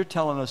 Randy, you're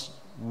telling us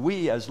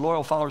we, as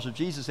loyal followers of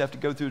Jesus, have to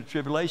go through the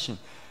tribulation.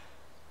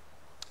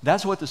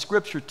 That's what the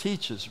scripture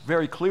teaches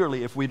very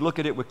clearly if we look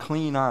at it with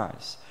clean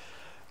eyes.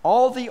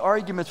 All the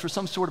arguments for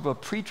some sort of a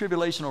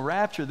pre-tribulational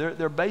rapture,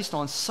 they're based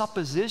on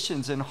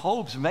suppositions and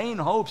hopes, vain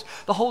hopes.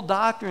 The whole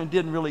doctrine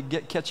didn't really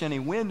catch any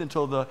wind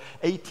until the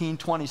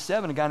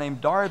 1827. A guy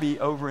named Darby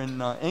over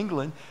in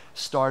England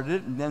started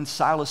it, and then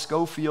Silas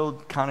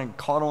Schofield kind of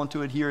caught on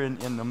to it here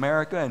in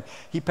America, and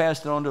he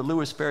passed it on to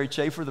Louis Sperry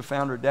Chafer, the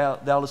founder of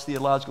Dallas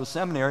Theological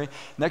Seminary.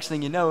 Next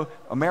thing you know,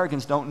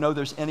 Americans don't know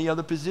there's any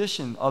other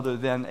position other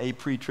than a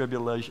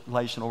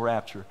pre-tribulational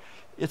rapture.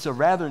 It's a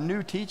rather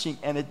new teaching,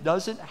 and it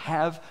doesn't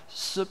have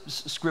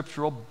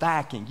scriptural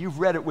backing. You've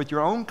read it with your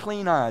own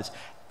clean eyes.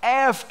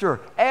 After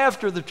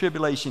the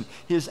tribulation,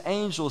 his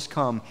angels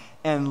come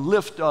and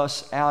lift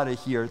us out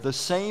of here the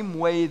same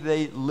way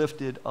they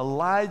lifted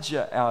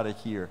Elijah out of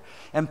here,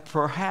 and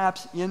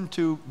perhaps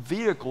into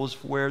vehicles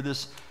where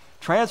this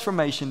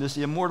transformation, this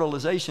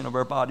immortalization of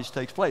our bodies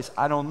takes place.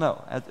 I don't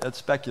know. That's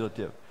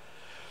speculative.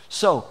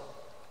 So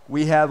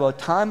we have a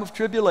time of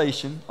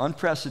tribulation,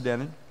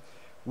 unprecedented.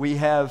 We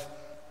have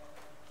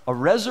a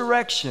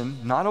resurrection,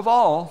 not of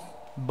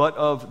all, but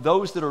of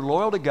those that are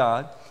loyal to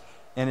God,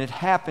 and it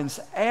happens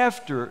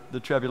after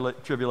the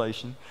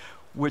tribulation,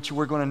 which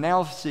we're going to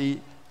now see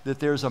that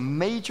there's a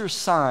major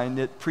sign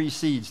that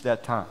precedes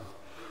that time.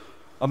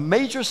 A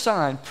major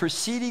sign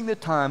preceding the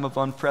time of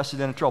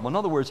unprecedented trouble. In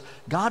other words,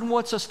 God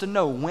wants us to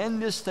know when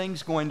this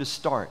thing's going to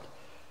start.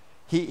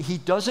 He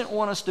doesn't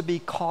want us to be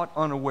caught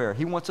unaware.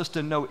 He wants us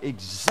to know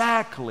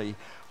exactly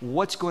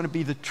what's going to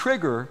be the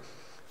trigger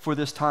for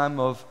this time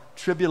of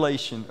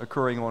tribulation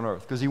occurring on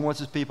earth, because he wants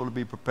his people to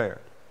be prepared.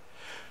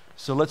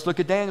 So let's look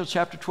at Daniel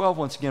chapter 12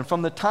 once again.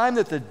 From the time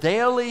that the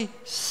daily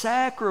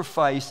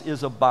sacrifice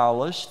is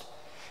abolished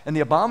and the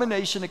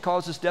abomination that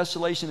causes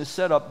desolation is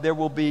set up, there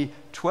will be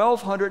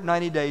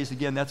 1,290 days.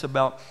 Again, that's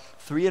about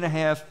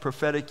 3.5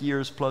 prophetic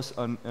years plus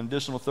an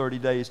additional 30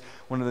 days,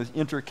 one of those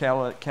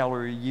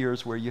intercalary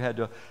years where you had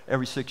to,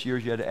 every 6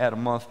 years you had to add a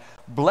month.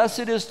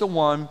 Blessed is the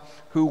one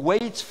who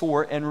waits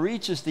for and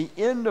reaches the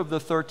end of the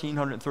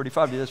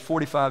 1,335 days. That's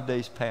 45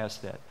 days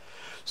past that.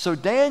 So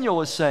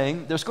Daniel is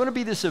saying there's going to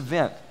be this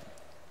event.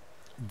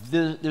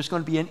 There's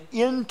going to be an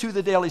end to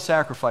the daily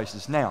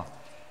sacrifices. Now,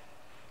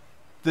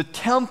 the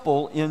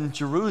temple in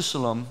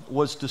Jerusalem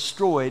was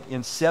destroyed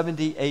in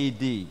 70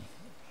 AD.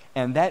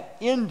 And that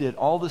ended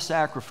all the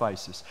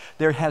sacrifices.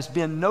 There has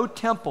been no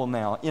temple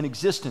now in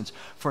existence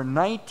for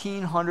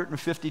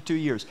 1952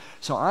 years.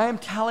 So I am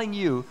telling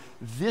you,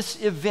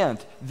 this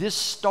event, this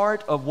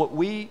start of what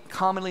we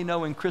commonly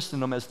know in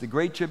Christendom as the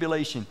Great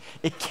Tribulation,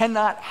 it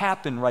cannot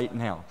happen right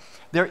now.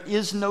 There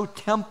is no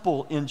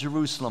temple in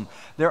Jerusalem.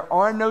 There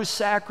are no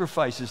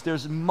sacrifices.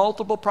 There's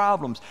multiple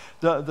problems.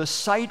 The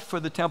site for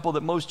the temple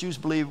that most Jews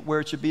believe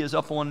where it should be is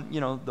up on,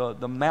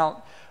 the mount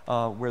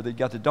where they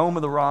got the Dome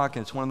of the Rock,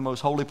 and it's one of the most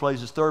holy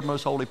places, third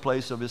most holy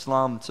place of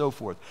Islam, and so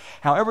forth.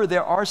 However,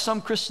 there are some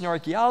Christian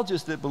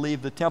archaeologists that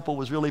believe the temple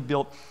was really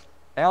built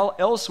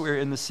elsewhere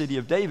in the city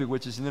of David,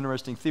 which is an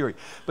interesting theory.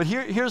 But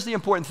here's the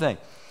important thing.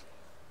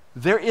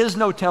 There is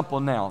no temple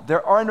now.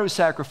 There are no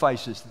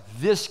sacrifices.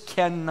 This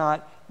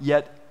cannot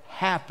yet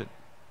happen.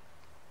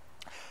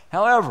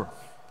 However,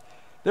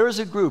 there is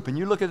a group, and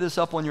you look at this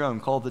up on your own,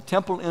 called the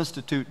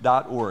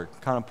templeinstitute.org.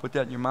 Kind of put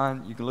that in your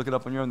mind. You can look it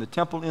up on your own, the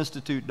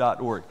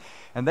templeinstitute.org.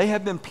 And they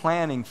have been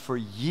planning for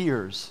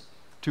years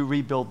to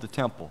rebuild the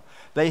temple.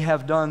 They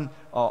have done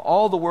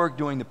all the work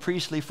doing the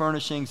priestly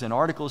furnishings and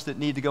articles that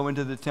need to go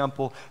into the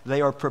temple.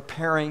 They are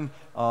preparing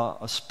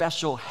a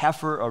special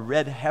heifer, a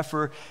red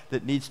heifer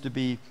that needs to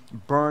be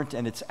burnt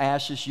and its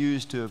ashes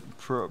used to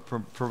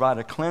provide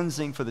a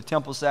cleansing for the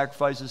temple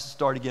sacrifices to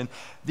start again.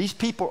 These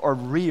people are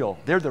real.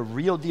 They're the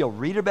real deal.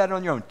 Read about it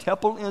on your own,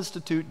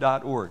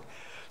 templeinstitute.org.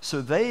 So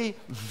they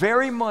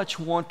very much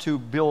want to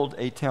build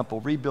a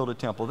temple, rebuild a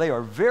temple. They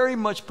are very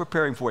much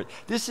preparing for it.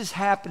 This is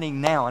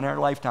happening now in our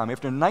lifetime.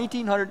 After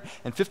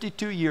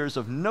 1952 years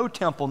of no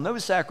temple, no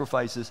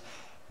sacrifices,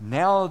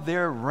 now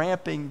they're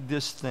ramping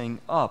this thing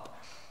up.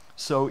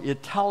 So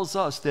it tells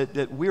us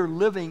that we're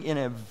living in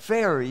a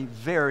very,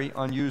 very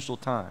unusual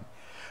time.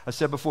 I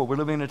said before, we're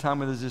living in a time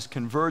where there's this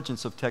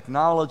convergence of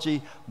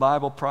technology,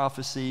 Bible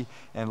prophecy,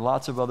 and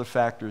lots of other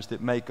factors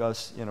that make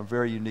us in a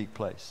very unique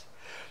place.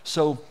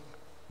 So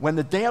when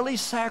the daily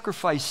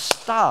sacrifice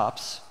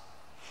stops,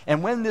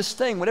 and when this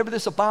thing, whatever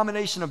this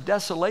abomination of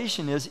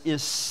desolation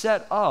is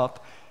set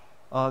up,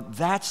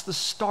 that's the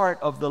start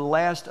of the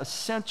last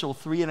essential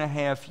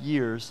 3.5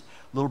 years,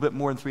 a little bit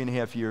more than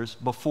 3.5 years,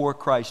 before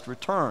Christ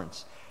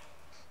returns.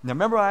 Now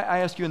remember I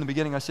asked you in the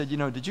beginning, I said,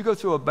 did you go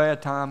through a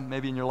bad time,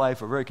 maybe in your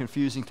life, a very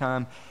confusing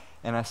time?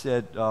 And I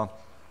said,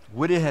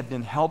 would it have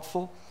been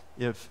helpful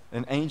if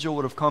an angel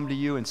would have come to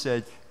you and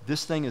said,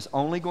 this thing is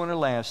only going to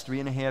last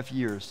 3.5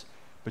 years,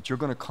 but you're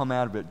going to come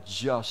out of it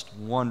just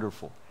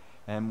wonderful?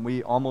 And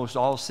we almost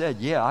all said,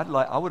 yeah,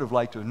 I would have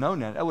liked to have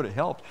known that. That would have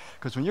helped.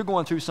 Because when you're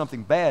going through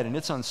something bad and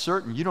it's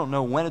uncertain, you don't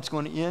know when it's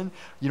going to end,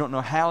 you don't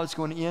know how it's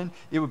going to end,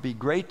 it would be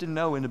great to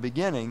know in the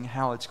beginning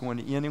how it's going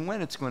to end and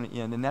when it's going to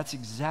end. And that's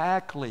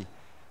exactly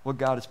what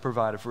God has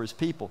provided for his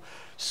people.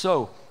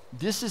 So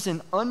this is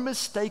an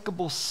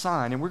unmistakable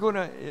sign, and we're going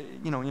to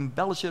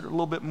embellish it a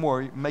little bit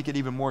more, make it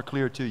even more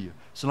clear to you.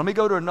 So let me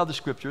go to another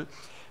scripture.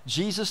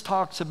 Jesus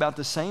talks about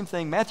the same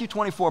thing. Matthew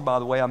 24, by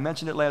the way, I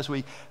mentioned it last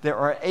week. There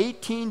are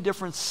 18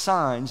 different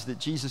signs that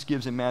Jesus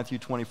gives in Matthew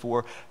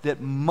 24 that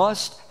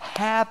must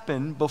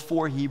happen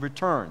before he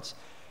returns.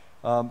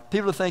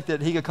 People think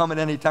that he could come at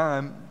any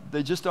time.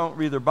 They just don't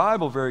read their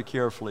Bible very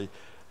carefully.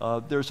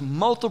 There's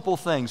multiple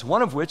things,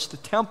 one of which the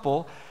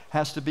temple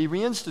has to be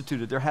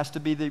reinstituted. There has to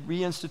be the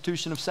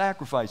reinstitution of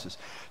sacrifices.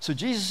 So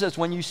Jesus says,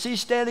 when you see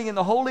standing in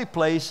the holy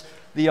place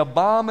the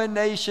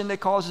abomination that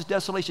causes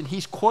desolation,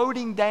 he's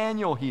quoting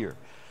Daniel here.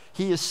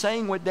 He is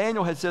saying what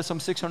Daniel had said some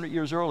 600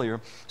 years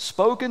earlier,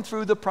 spoken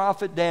through the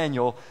prophet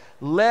Daniel.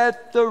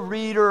 Let the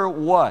reader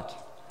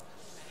what?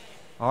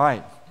 All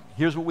right,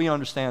 here's what we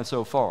understand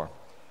so far.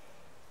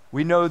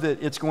 We know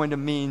that it's going to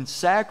mean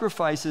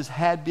sacrifices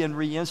had been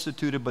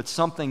reinstituted, but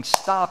something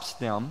stops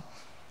them.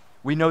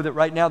 We know that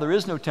right now there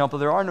is no temple,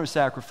 there are no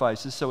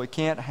sacrifices, so it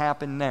can't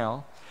happen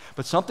now.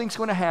 But something's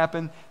going to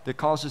happen that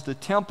causes the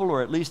temple,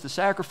 or at least the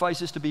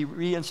sacrifices, to be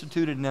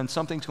reinstituted, and then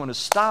something's going to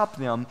stop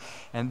them.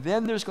 And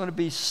then there's going to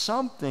be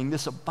something,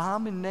 this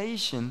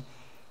abomination,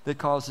 that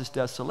causes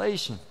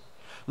desolation.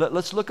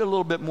 Let's look a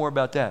little bit more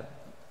about that.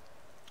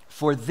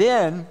 For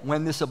then,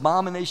 when this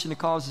abomination that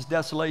causes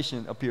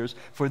desolation appears,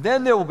 for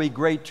then there will be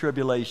great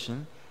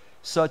tribulation,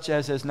 such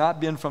as has not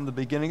been from the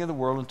beginning of the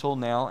world until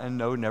now, and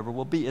no, never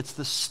will be. It's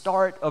the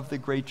start of the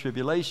great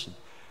tribulation.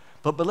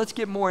 But let's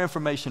get more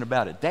information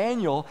about it.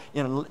 Daniel,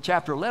 in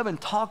chapter 11,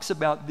 talks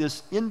about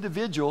this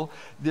individual,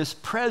 this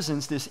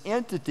presence, this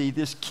entity,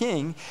 this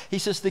king. He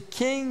says the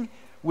king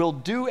will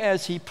do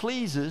as he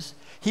pleases.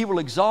 He will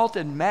exalt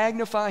and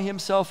magnify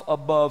himself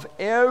above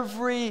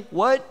every,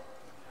 what?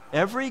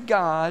 Every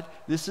god.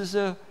 This is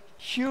a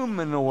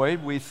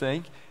humanoid, we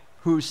think,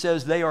 who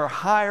says they are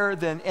higher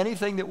than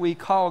anything that we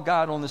call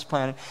God on this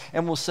planet,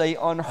 and will say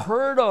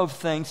unheard of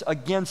things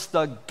against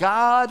the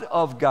God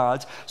of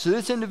gods. So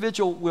this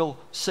individual will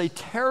say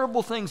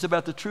terrible things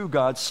about the true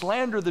God,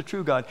 slander the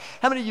true God.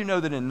 How many of you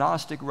know that in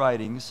Gnostic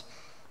writings,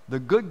 the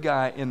good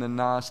guy in the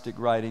Gnostic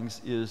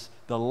writings is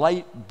the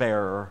light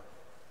bearer,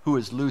 who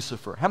is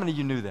Lucifer? How many of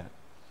you knew that?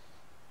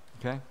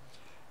 Okay?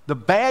 The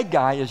bad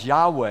guy is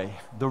Yahweh,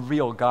 the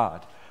real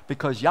God,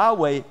 because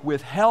Yahweh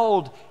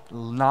withheld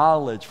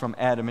knowledge from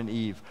Adam and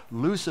Eve.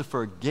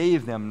 Lucifer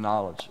gave them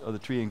knowledge of the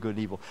tree of good and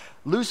evil.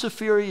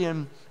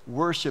 Luciferian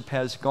worship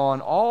has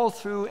gone all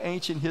through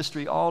ancient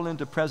history, all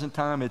into present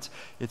time.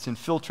 It's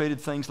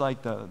infiltrated things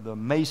like the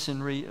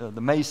masonry,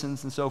 the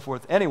Masons and so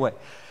forth. Anyway,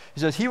 he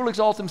says, he will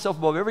exalt himself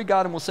above every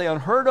god and will say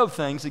unheard of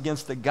things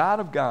against the God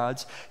of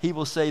gods. He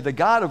will say the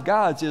God of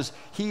gods is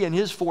he and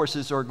his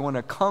forces are going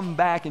to come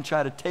back and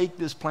try to take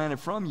this planet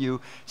from you.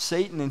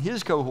 Satan and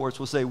his cohorts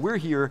will say, we're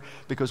here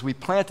because we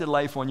planted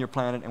life on your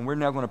planet and we're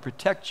now going to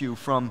protect you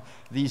from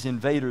these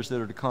invaders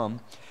that are to come.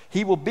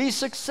 He will be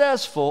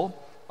successful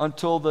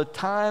until the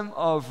time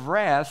of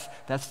wrath.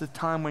 That's the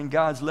time when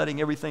God's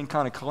letting everything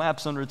kind of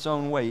collapse under its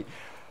own weight.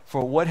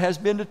 For what has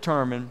been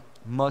determined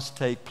must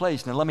take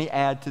place. Now let me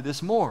add to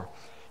this more.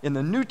 In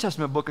the New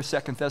Testament book of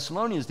 2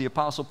 Thessalonians, the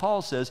Apostle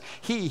Paul says,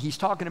 he's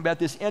talking about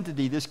this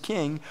entity, this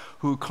king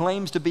who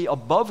claims to be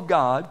above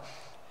God.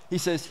 He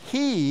says,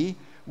 he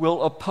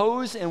will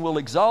oppose and will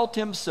exalt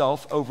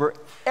himself over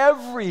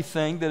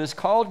everything that is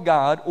called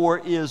God or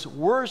is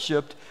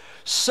worshiped,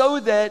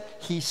 so that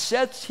he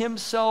sets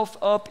himself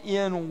up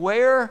in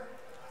where?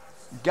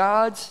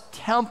 God's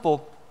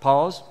temple.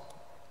 Pause.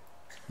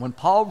 When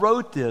Paul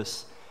wrote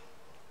this,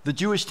 the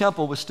Jewish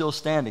temple was still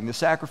standing. The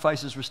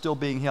sacrifices were still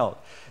being held.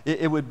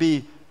 It would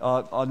be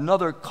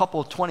another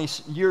 20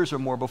 years or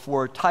more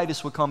before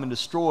Titus would come and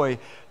destroy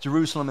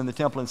Jerusalem and the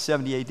temple in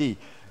 70 AD.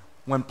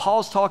 When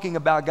Paul's talking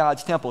about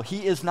God's temple,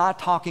 he is not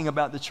talking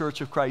about the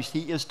Church of Christ.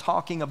 He is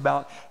talking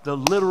about the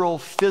literal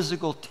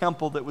physical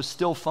temple that was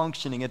still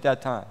functioning at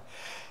that time.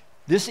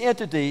 This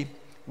entity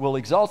will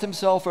exalt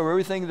himself over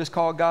everything that is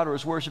called God or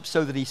is worshipped,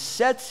 so that he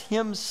sets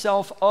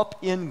himself up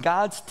in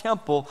God's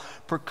temple,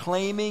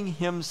 proclaiming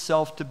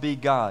himself to be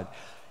God.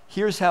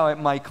 Here's how it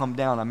might come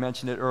down. I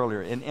mentioned it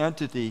earlier. An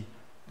entity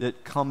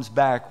that comes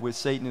back with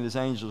Satan and his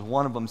angels,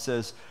 one of them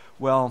says,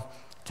 well,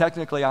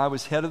 technically I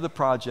was head of the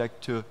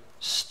project to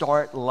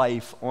start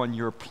life on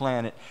your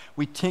planet.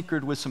 We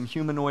tinkered with some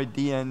humanoid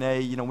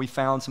DNA. We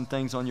found some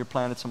things on your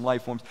planet, some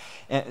life forms.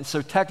 And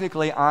so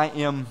technically I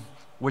am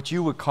what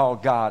you would call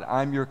God.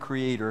 I'm your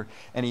creator.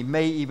 And he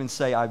may even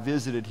say, I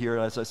visited here,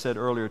 as I said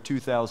earlier,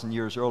 2,000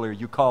 years earlier.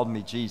 You called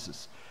me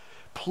Jesus.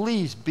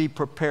 Please be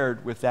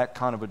prepared with that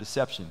kind of a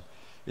deception.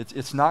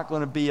 It's not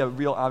going to be a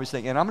real obvious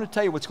thing. And I'm going to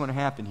tell you what's going to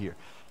happen here.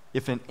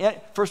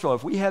 First of all,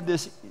 if we have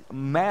this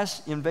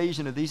mass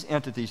invasion of these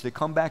entities that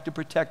come back to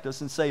protect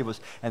us and save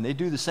us, and they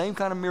do the same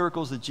kind of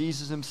miracles that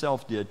Jesus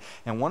himself did,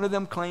 and one of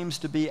them claims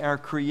to be our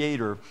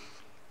creator,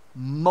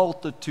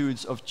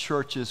 multitudes of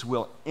churches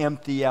will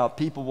empty out.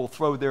 People will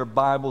throw their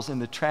Bibles in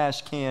the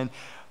trash can.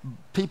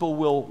 People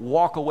will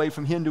walk away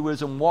from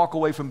Hinduism, walk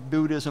away from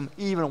Buddhism,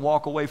 even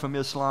walk away from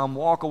Islam,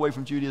 walk away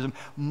from Judaism.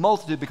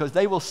 Multitude, because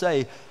they will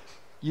say,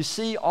 you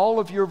see, all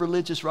of your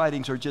religious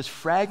writings are just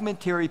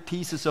fragmentary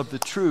pieces of the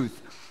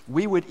truth.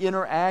 We would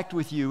interact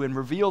with you and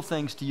reveal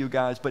things to you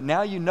guys, but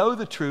now you know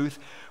the truth.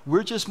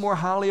 We're just more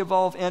highly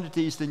evolved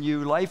entities than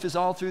you. Life is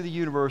all through the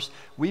universe.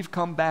 We've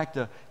come back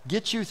to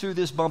get you through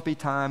this bumpy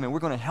time, and we're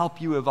going to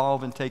help you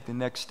evolve and take the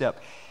next step.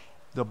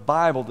 The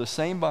Bible, the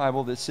same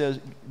Bible that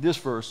says this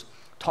verse,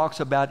 talks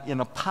about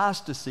an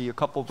apostasy a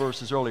couple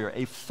verses earlier,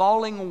 a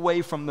falling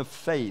away from the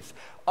faith,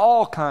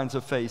 all kinds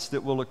of faiths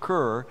that will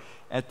occur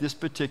at this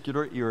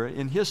particular era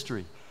in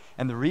history.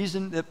 And the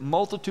reason that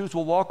multitudes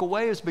will walk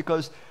away is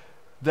because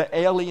the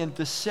alien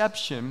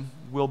deception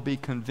will be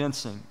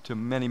convincing to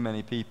many,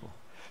 many people.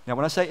 Now,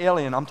 when I say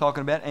alien, I'm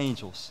talking about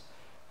angels,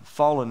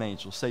 fallen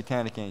angels,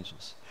 satanic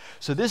angels.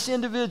 So this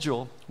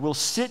individual will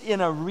sit in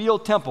a real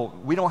temple.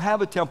 We don't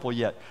have a temple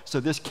yet, so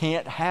this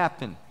can't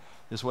happen,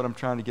 is what I'm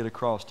trying to get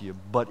across to you.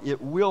 But it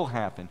will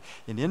happen.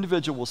 An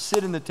individual will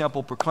sit in the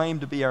temple,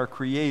 proclaim to be our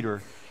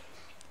creator,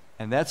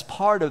 and that's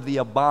part of the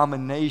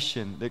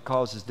abomination that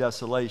causes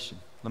desolation.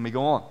 Let me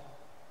go on.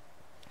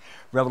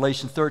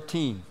 Revelation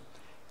 13.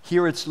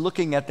 Here it's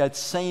looking at that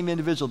same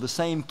individual, the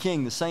same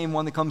king, the same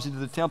one that comes into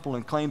the temple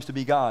and claims to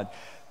be God.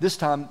 This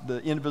time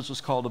the individual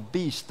is called a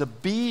beast. The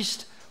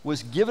beast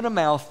was given a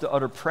mouth to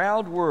utter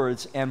proud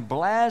words and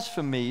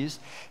blasphemies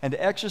and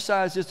to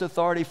exercise its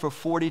authority for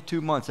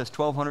 42 months. That's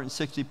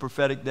 1,260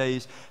 prophetic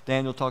days.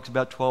 Daniel talks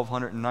about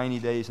 1,290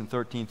 days in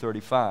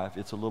 1335.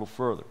 It's a little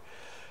further.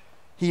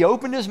 He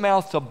opened his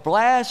mouth to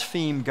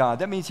blaspheme God.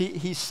 That means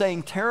he's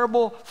saying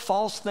terrible,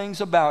 false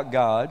things about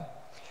God,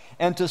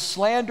 and to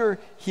slander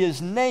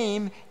his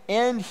name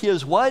and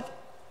his what?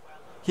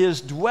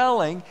 His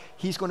dwelling.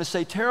 He's going to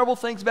say terrible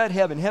things about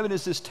heaven. Heaven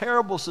is this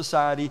terrible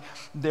society.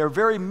 They're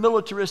very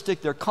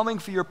militaristic. They're coming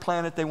for your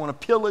planet. They want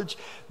to pillage.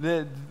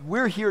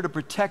 We're here to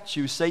protect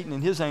you, Satan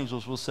and his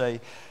angels will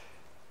say.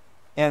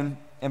 And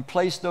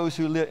place those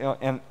who live,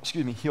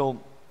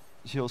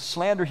 he'll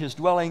slander his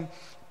dwelling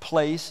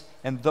place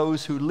and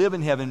those who live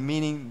in heaven,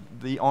 meaning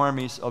the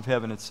armies of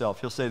heaven itself.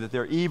 He'll say that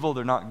they're evil,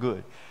 they're not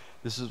good.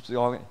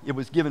 It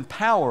was given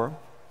power.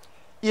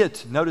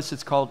 Notice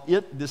it's called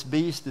it, this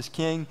beast, this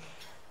king.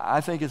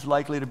 I think it's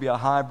likely to be a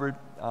hybrid.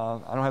 I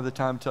don't have the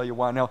time to tell you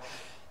why now.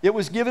 It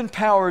was given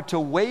power to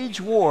wage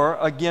war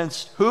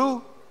against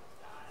who?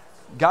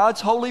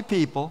 God's holy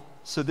people.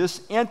 So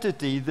this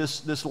entity,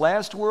 this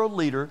last world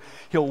leader,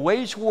 he'll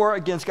wage war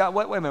against God.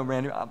 Wait a minute,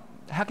 Randy.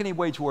 How can he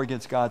wage war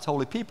against God's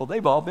holy people?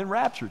 They've all been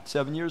raptured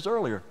 7 years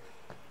earlier.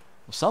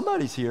 Well,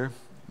 somebody's here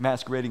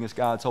masquerading as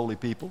God's holy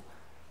people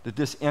that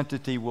this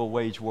entity will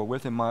wage war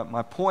with. And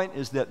my point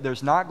is that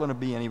there's not going to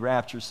be any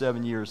rapture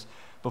 7 years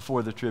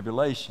before the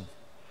tribulation.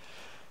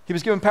 He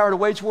was given power to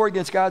wage war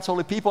against God's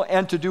holy people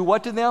and to do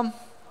what to them?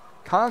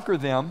 Conquer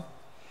them.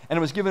 And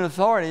it was given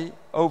authority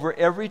over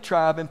every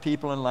tribe and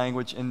people and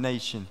language and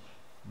nation.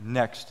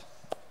 Next.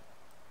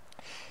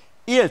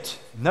 It,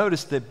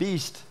 notice the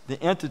beast,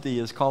 the entity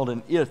is called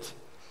an it.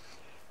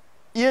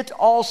 It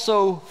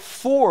also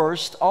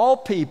forced all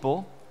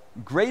people,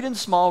 great and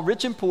small,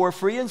 rich and poor,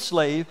 free and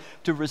slave,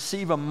 to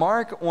receive a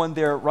mark on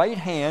their right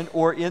hand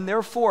or in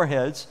their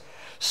foreheads,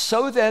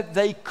 so that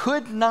they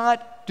could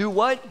not do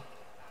what?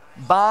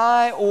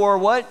 Buy or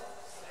what?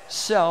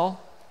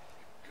 Sell.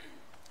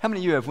 How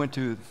many of you have went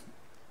to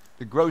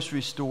the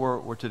grocery store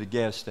or to the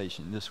gas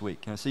station this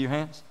week? Can I see your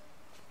hands?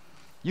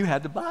 You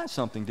had to buy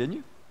something, didn't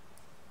you?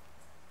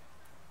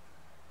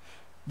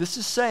 This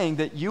is saying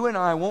that you and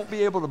I won't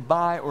be able to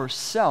buy or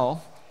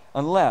sell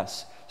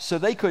unless. So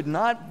they could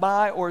not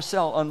buy or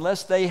sell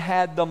unless they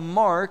had the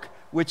mark,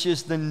 which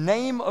is the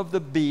name of the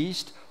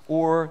beast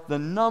or the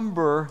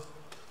number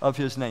of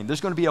his name.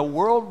 There's going to be a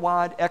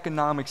worldwide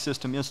economic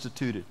system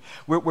instituted.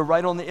 We're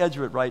right on the edge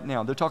of it right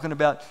now. They're talking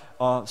about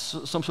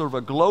some sort of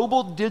a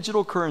global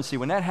digital currency.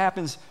 When that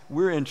happens,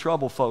 we're in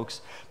trouble,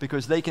 folks,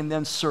 because they can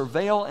then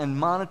surveil and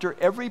monitor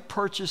every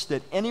purchase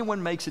that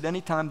anyone makes at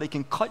any time. They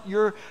can cut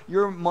your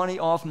money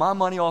off, my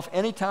money off,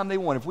 anytime they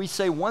want. If we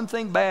say one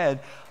thing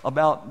bad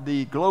about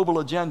the global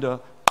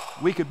agenda,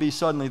 we could be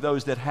suddenly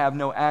those that have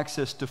no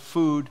access to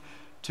food,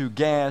 to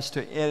gas,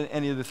 to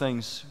any of the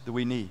things that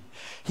we need.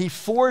 He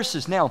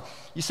forces. Now,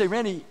 you say,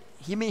 Randy,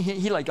 he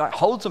like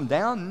holds them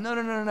down?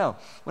 No.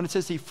 When it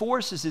says he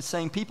forces, it's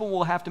saying people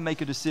will have to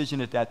make a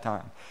decision at that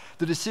time.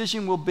 The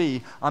decision will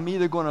be, I'm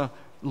either going to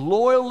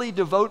loyally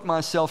devote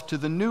myself to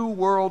the new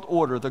world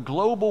order, the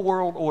global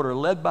world order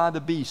led by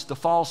the beast, the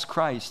false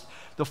Christ,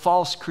 the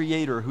false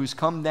creator who's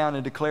come down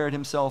and declared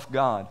himself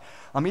God.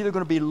 I'm either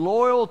going to be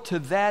loyal to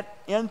that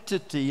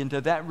entity and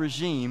to that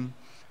regime,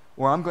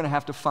 or I'm going to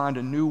have to find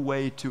a new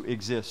way to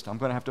exist. I'm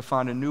going to have to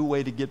find a new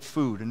way to get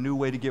food, a new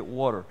way to get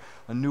water,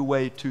 a new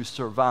way to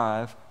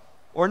survive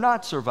or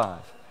not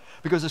survive.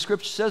 Because the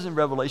scripture says in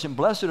Revelation,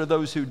 blessed are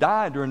those who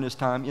die during this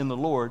time in the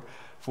Lord,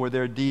 for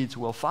their deeds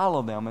will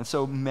follow them. And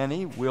so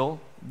many will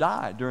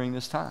die during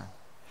this time.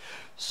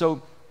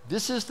 So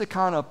this is the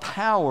kind of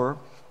power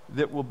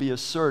that will be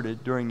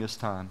asserted during this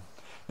time.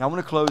 Now I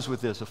want to close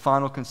with this, a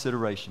final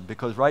consideration,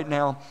 because right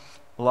now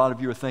a lot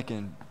of you are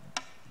thinking,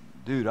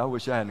 dude, I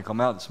wish I hadn't come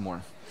out this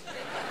morning.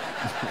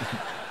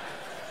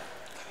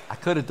 I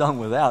could have done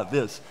without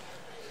this.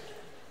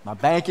 My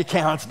bank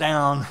account's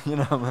down,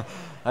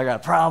 I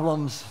got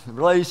problems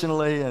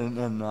relationally,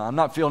 and I'm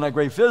not feeling that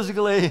great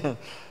physically.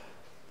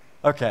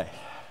 Okay,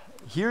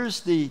 here's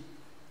the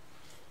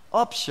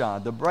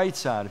upshot, the bright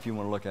side, if you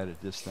want to look at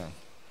it, this thing.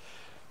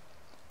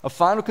 A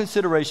final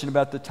consideration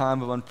about the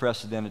time of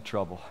unprecedented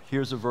trouble.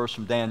 Here's a verse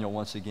from Daniel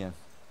once again.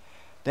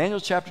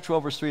 Daniel chapter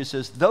 12, verse 3, it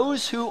says,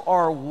 those who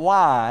are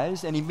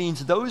wise, and he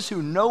means those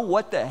who know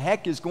what the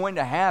heck is going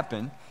to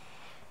happen,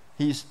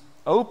 he's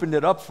opened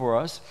it up for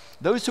us.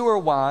 Those who are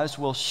wise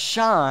will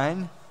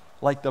shine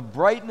like the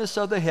brightness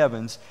of the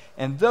heavens,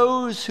 and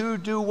those who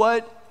do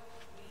what?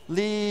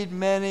 Lead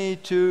many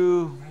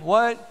to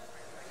what?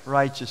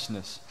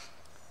 Righteousness.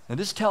 And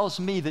this tells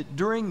me that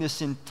during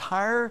this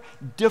entire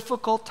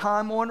difficult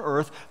time on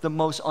earth, the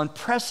most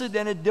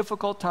unprecedented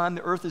difficult time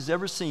the earth has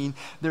ever seen,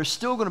 there's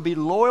still going to be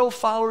loyal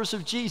followers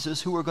of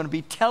Jesus who are going to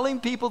be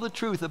telling people the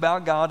truth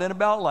about God and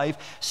about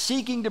life,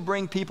 seeking to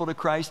bring people to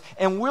Christ,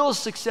 and will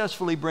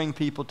successfully bring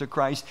people to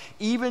Christ,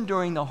 even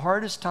during the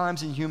hardest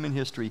times in human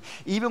history.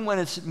 Even when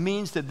it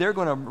means that they're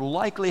going to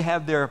likely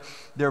have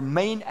their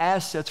main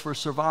assets for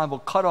survival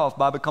cut off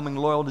by becoming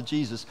loyal to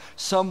Jesus,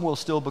 some will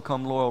still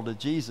become loyal to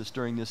Jesus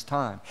during this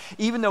time.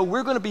 Even though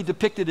we're going to be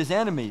depicted as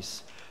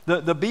enemies,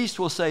 the beast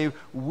will say,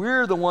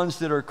 we're the ones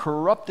that are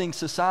corrupting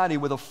society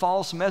with a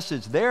false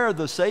message. They're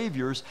the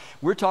saviors.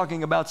 We're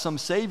talking about some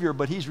savior,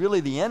 but he's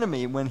really the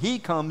enemy. When he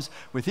comes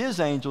with his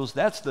angels,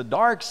 that's the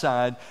dark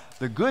side.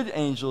 The good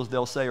angels,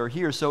 they'll say, are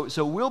here. So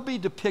we'll be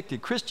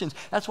depicted. Christians,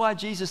 that's why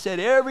Jesus said,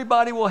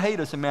 everybody will hate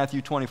us in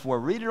Matthew 24.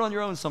 Read it on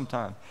your own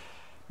sometime.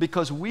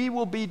 Because we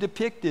will be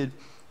depicted,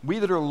 we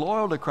that are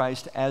loyal to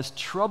Christ, as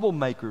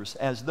troublemakers,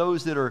 as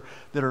those that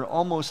are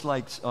almost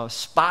like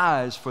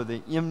spies for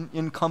the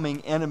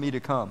incoming enemy to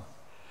come.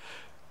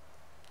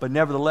 But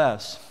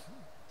nevertheless,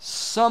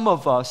 some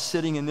of us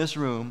sitting in this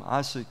room,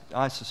 I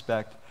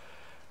suspect,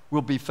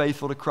 will be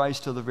faithful to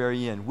Christ till the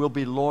very end. We'll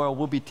be loyal.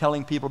 We'll be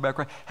telling people about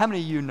Christ. How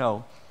many of you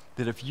know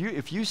that if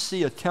you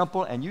see a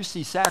temple and you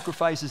see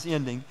sacrifices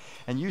ending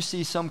and you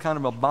see some kind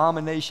of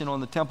abomination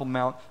on the Temple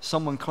Mount,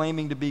 someone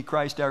claiming to be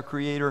Christ our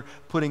Creator,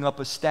 putting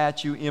up a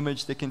statue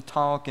image that can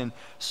talk and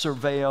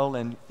surveil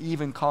and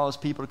even cause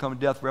people to come to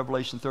death,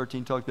 Revelation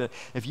 13 talks about,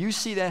 if you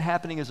see that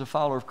happening as a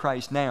follower of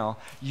Christ now,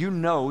 you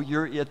know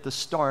you're at the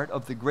start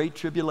of the Great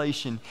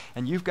Tribulation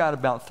and you've got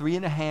about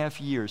 3.5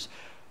 years.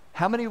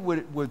 How many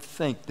would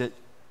think that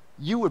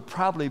you would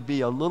probably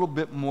be a little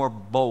bit more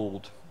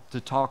bold to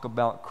talk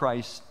about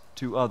Christ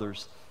to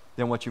others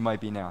than what you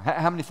might be now?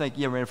 How many think,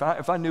 yeah, man,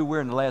 if I knew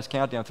we're in the last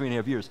countdown,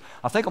 3.5 years,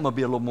 I think I'm going to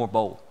be a little more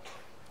bold.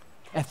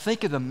 And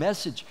think of the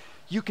message.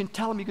 You can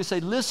tell them, you can say,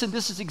 listen,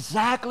 this is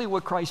exactly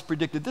what Christ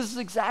predicted. This is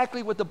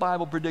exactly what the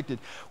Bible predicted.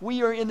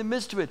 We are in the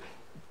midst of it.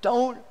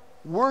 Don't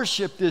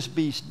worship this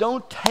beast.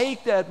 Don't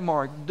take that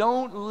mark.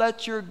 Don't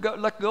let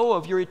go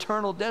of your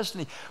eternal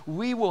destiny.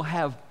 We'll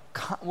have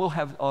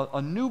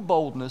a new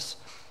boldness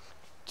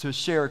to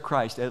share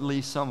Christ. At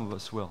least some of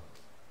us will.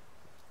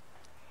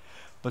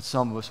 But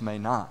some of us may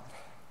not,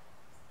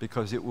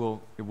 because it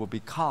will be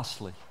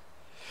costly.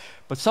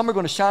 But some are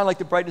going to shine like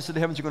the brightness of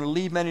the heavens. You're going to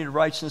lead many to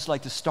righteousness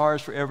like the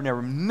stars forever and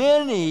ever.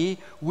 Many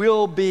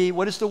will be,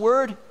 what is the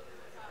word?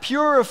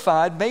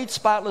 Purified, made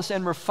spotless,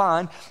 and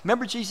refined.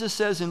 Remember, Jesus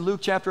says in Luke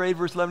chapter 8,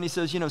 verse 11, he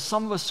says,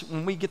 some of us,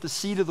 when we get the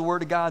seed of the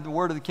Word of God, the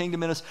Word of the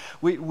kingdom in us,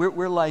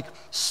 we're like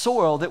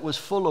soil that was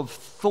full of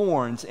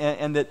thorns,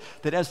 and that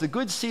as the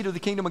good seed of the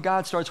kingdom of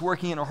God starts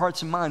working in our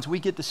hearts and minds, we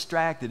get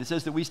distracted. It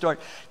says that we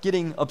start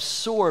getting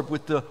absorbed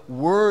with the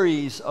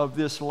worries of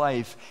this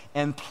life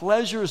and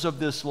pleasures of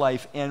this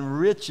life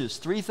and riches.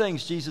 3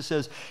 things, Jesus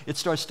says, it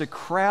starts to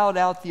crowd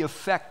out the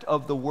effect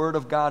of the Word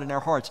of God in our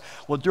hearts.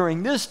 Well,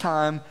 during this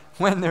time,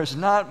 when there's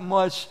not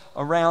much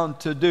around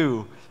to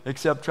do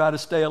except try to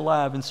stay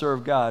alive and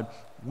serve God,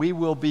 we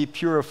will be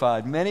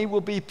purified. Many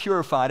will be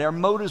purified. Our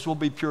motives will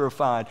be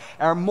purified.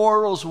 Our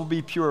morals will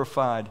be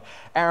purified.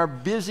 Our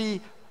busy,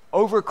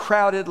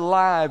 overcrowded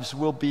lives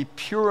will be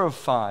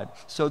purified.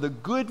 So the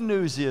good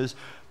news is,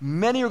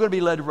 many are going to be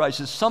led to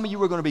righteousness. Some of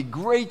you are going to be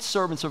great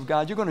servants of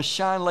God. You're going to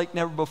shine like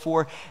never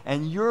before,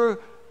 and your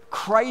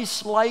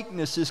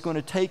Christ-likeness is going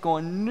to take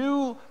on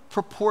new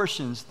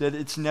proportions that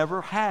it's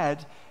never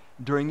had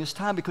during this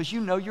time, because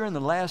you're in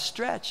the last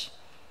stretch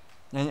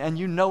and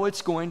you know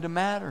it's going to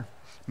matter.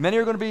 Many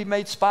are going to be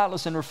made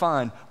spotless and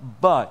refined,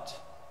 but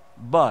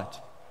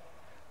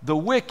the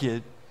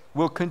wicked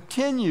will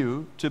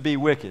continue to be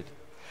wicked.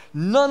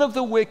 None of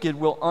the wicked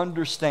will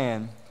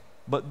understand,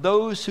 but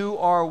those who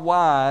are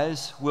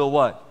wise will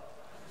what?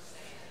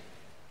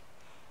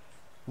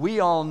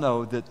 We all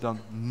know that the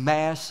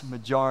mass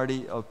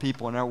majority of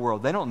people in our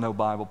world, they don't know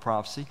Bible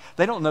prophecy.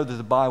 They don't know that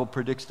the Bible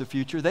predicts the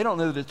future. They don't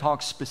know that it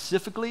talks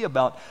specifically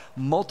about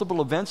multiple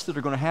events that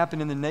are going to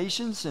happen in the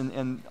nations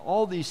and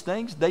all these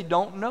things. They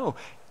don't know.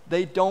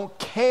 They don't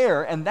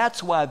care, and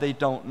that's why they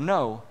don't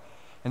know.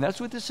 And that's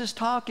what this is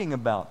talking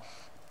about.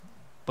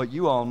 But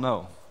you all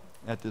know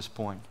at this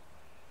point.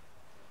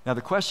 Now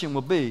the question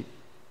will be,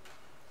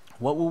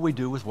 what will we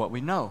do with what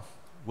we know?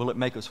 Will it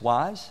make us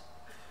wise?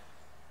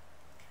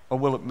 Or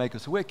will it make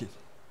us wicked?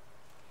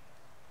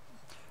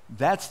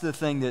 That's the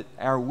thing that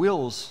our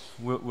wills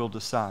will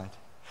decide.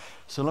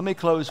 So let me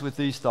close with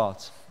these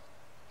thoughts.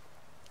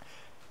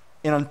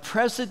 An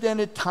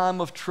unprecedented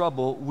time of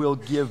trouble will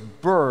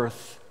give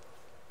birth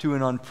to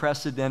an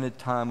unprecedented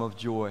time of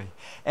joy.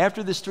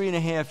 After this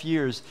 3.5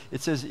 years,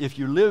 it says if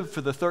you live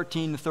for the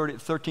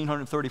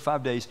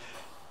 1,335 days,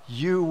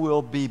 you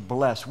will be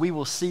blessed. We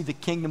will see the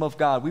kingdom of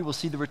God. We will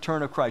see the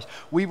return of Christ.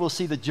 We will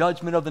see the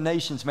judgment of the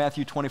nations,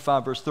 Matthew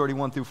 25, verse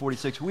 31 through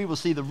 46. We will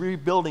see the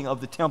rebuilding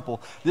of the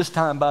temple, this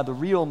time by the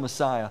real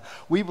Messiah.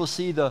 We will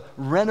see the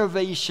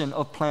renovation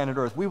of planet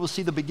Earth. We will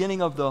see the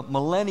beginning of the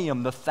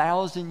millennium, the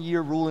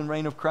 1,000-year rule and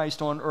reign of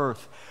Christ on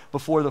earth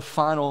before the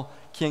final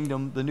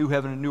kingdom, the new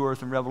heaven and new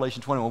earth in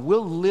Revelation 21.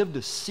 We'll live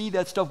to see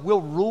that stuff. We'll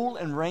rule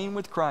and reign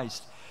with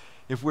Christ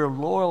if we're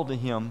loyal to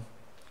Him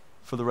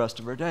for the rest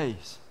of our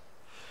days.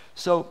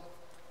 So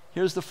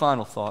here's the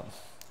final thought.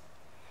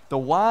 The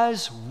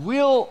wise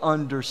will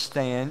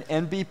understand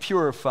and be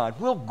purified.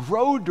 We'll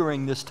grow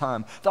during this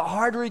time. The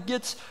harder it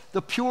gets,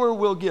 the purer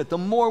we'll get. The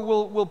more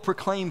we'll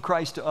proclaim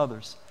Christ to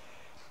others.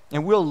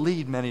 And we'll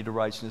lead many to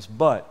righteousness.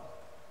 But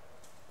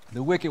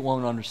the wicked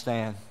won't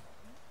understand,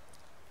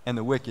 and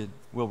the wicked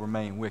will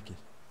remain wicked.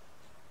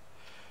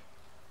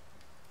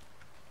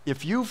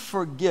 If you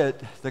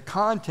forget the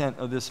content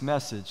of this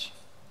message,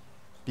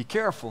 be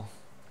careful.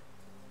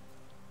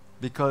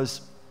 Because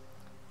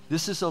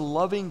this is a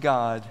loving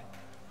God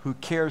who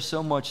cares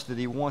so much that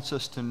He wants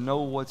us to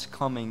know what's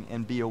coming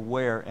and be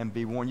aware and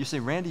be warned. You say,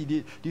 Randy,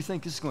 do you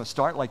think this is going to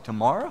start like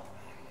tomorrow?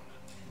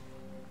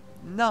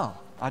 No,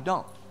 I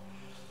don't.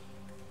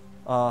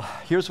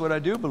 Here's what I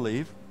do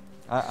believe.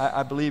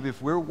 I believe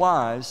if we're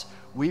wise,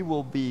 we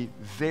will be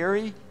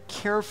very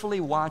carefully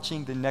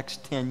watching the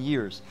next 10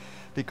 years.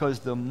 Because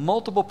the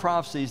multiple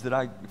prophecies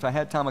that if I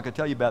had time, I could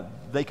tell you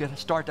about, they could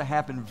start to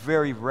happen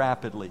very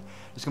rapidly.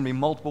 There's going to be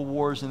multiple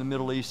wars in the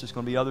Middle East. There's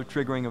going to be other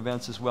triggering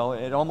events as well.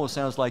 It almost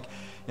sounds like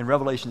in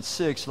Revelation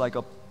 6, like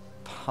a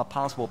a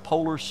possible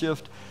polar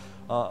shift.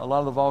 A lot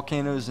of the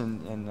volcanoes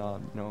and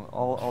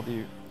all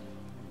the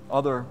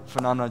other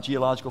phenomena,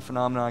 geological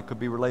phenomena, could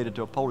be related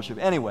to a polar shift.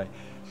 Anyway,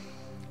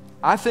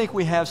 I think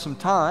we have some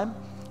time,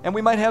 and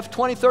we might have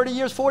 20, 30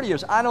 years, 40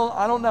 years. I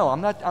don't know.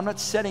 I'm not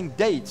setting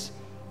dates,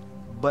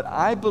 but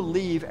I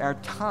believe our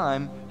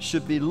time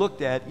should be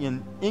looked at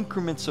in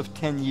increments of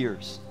 10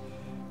 years.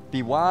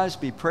 Be wise,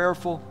 be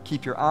prayerful,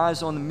 keep your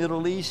eyes on the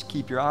Middle East,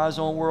 keep your eyes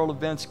on world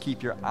events,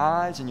 keep your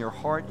eyes and your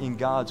heart in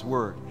God's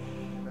Word,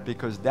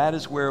 because that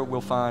is where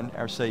we'll find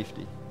our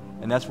safety,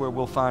 and that's where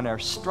we'll find our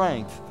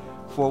strength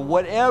for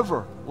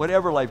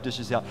whatever life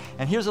dishes out.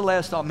 And here's the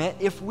last thought, man.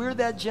 If we're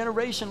that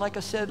generation, like I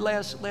said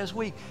last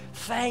week,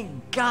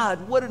 thank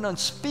God, what an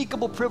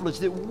unspeakable privilege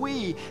that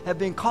we have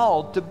been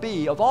called to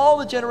be. Of all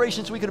the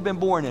generations we could have been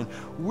born in,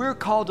 we're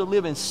called to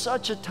live in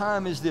such a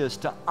time as this,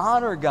 to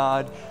honor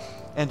God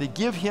and to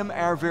give Him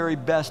our very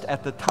best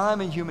at the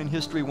time in human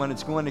history when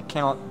it's going to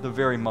count the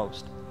very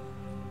most.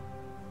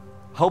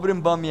 Hope it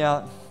didn't bum you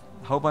out.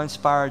 Hope I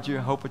inspired you.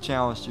 Hope I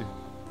challenged you.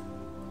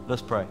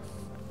 Let's pray.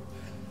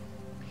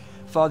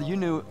 Father,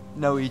 you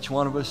know each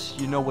one of us.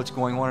 You know what's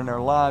going on in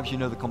our lives. You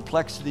know the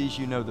complexities.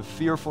 You know the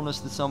fearfulness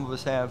that some of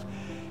us have.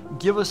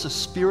 Give us a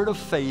spirit of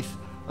faith,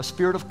 a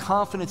spirit of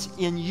confidence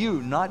in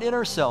you, not in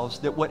ourselves,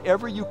 that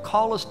whatever you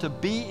call us to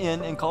be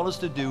in and call us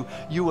to do,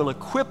 you will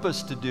equip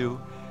us to do.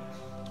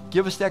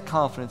 Give us that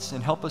confidence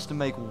and help us to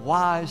make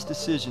wise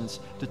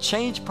decisions, to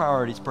change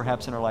priorities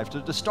perhaps in our life,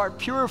 to start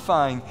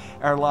purifying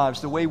our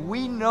lives the way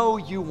we know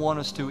you want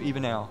us to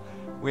even now.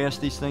 We ask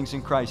these things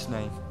in Christ's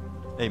name.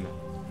 Amen.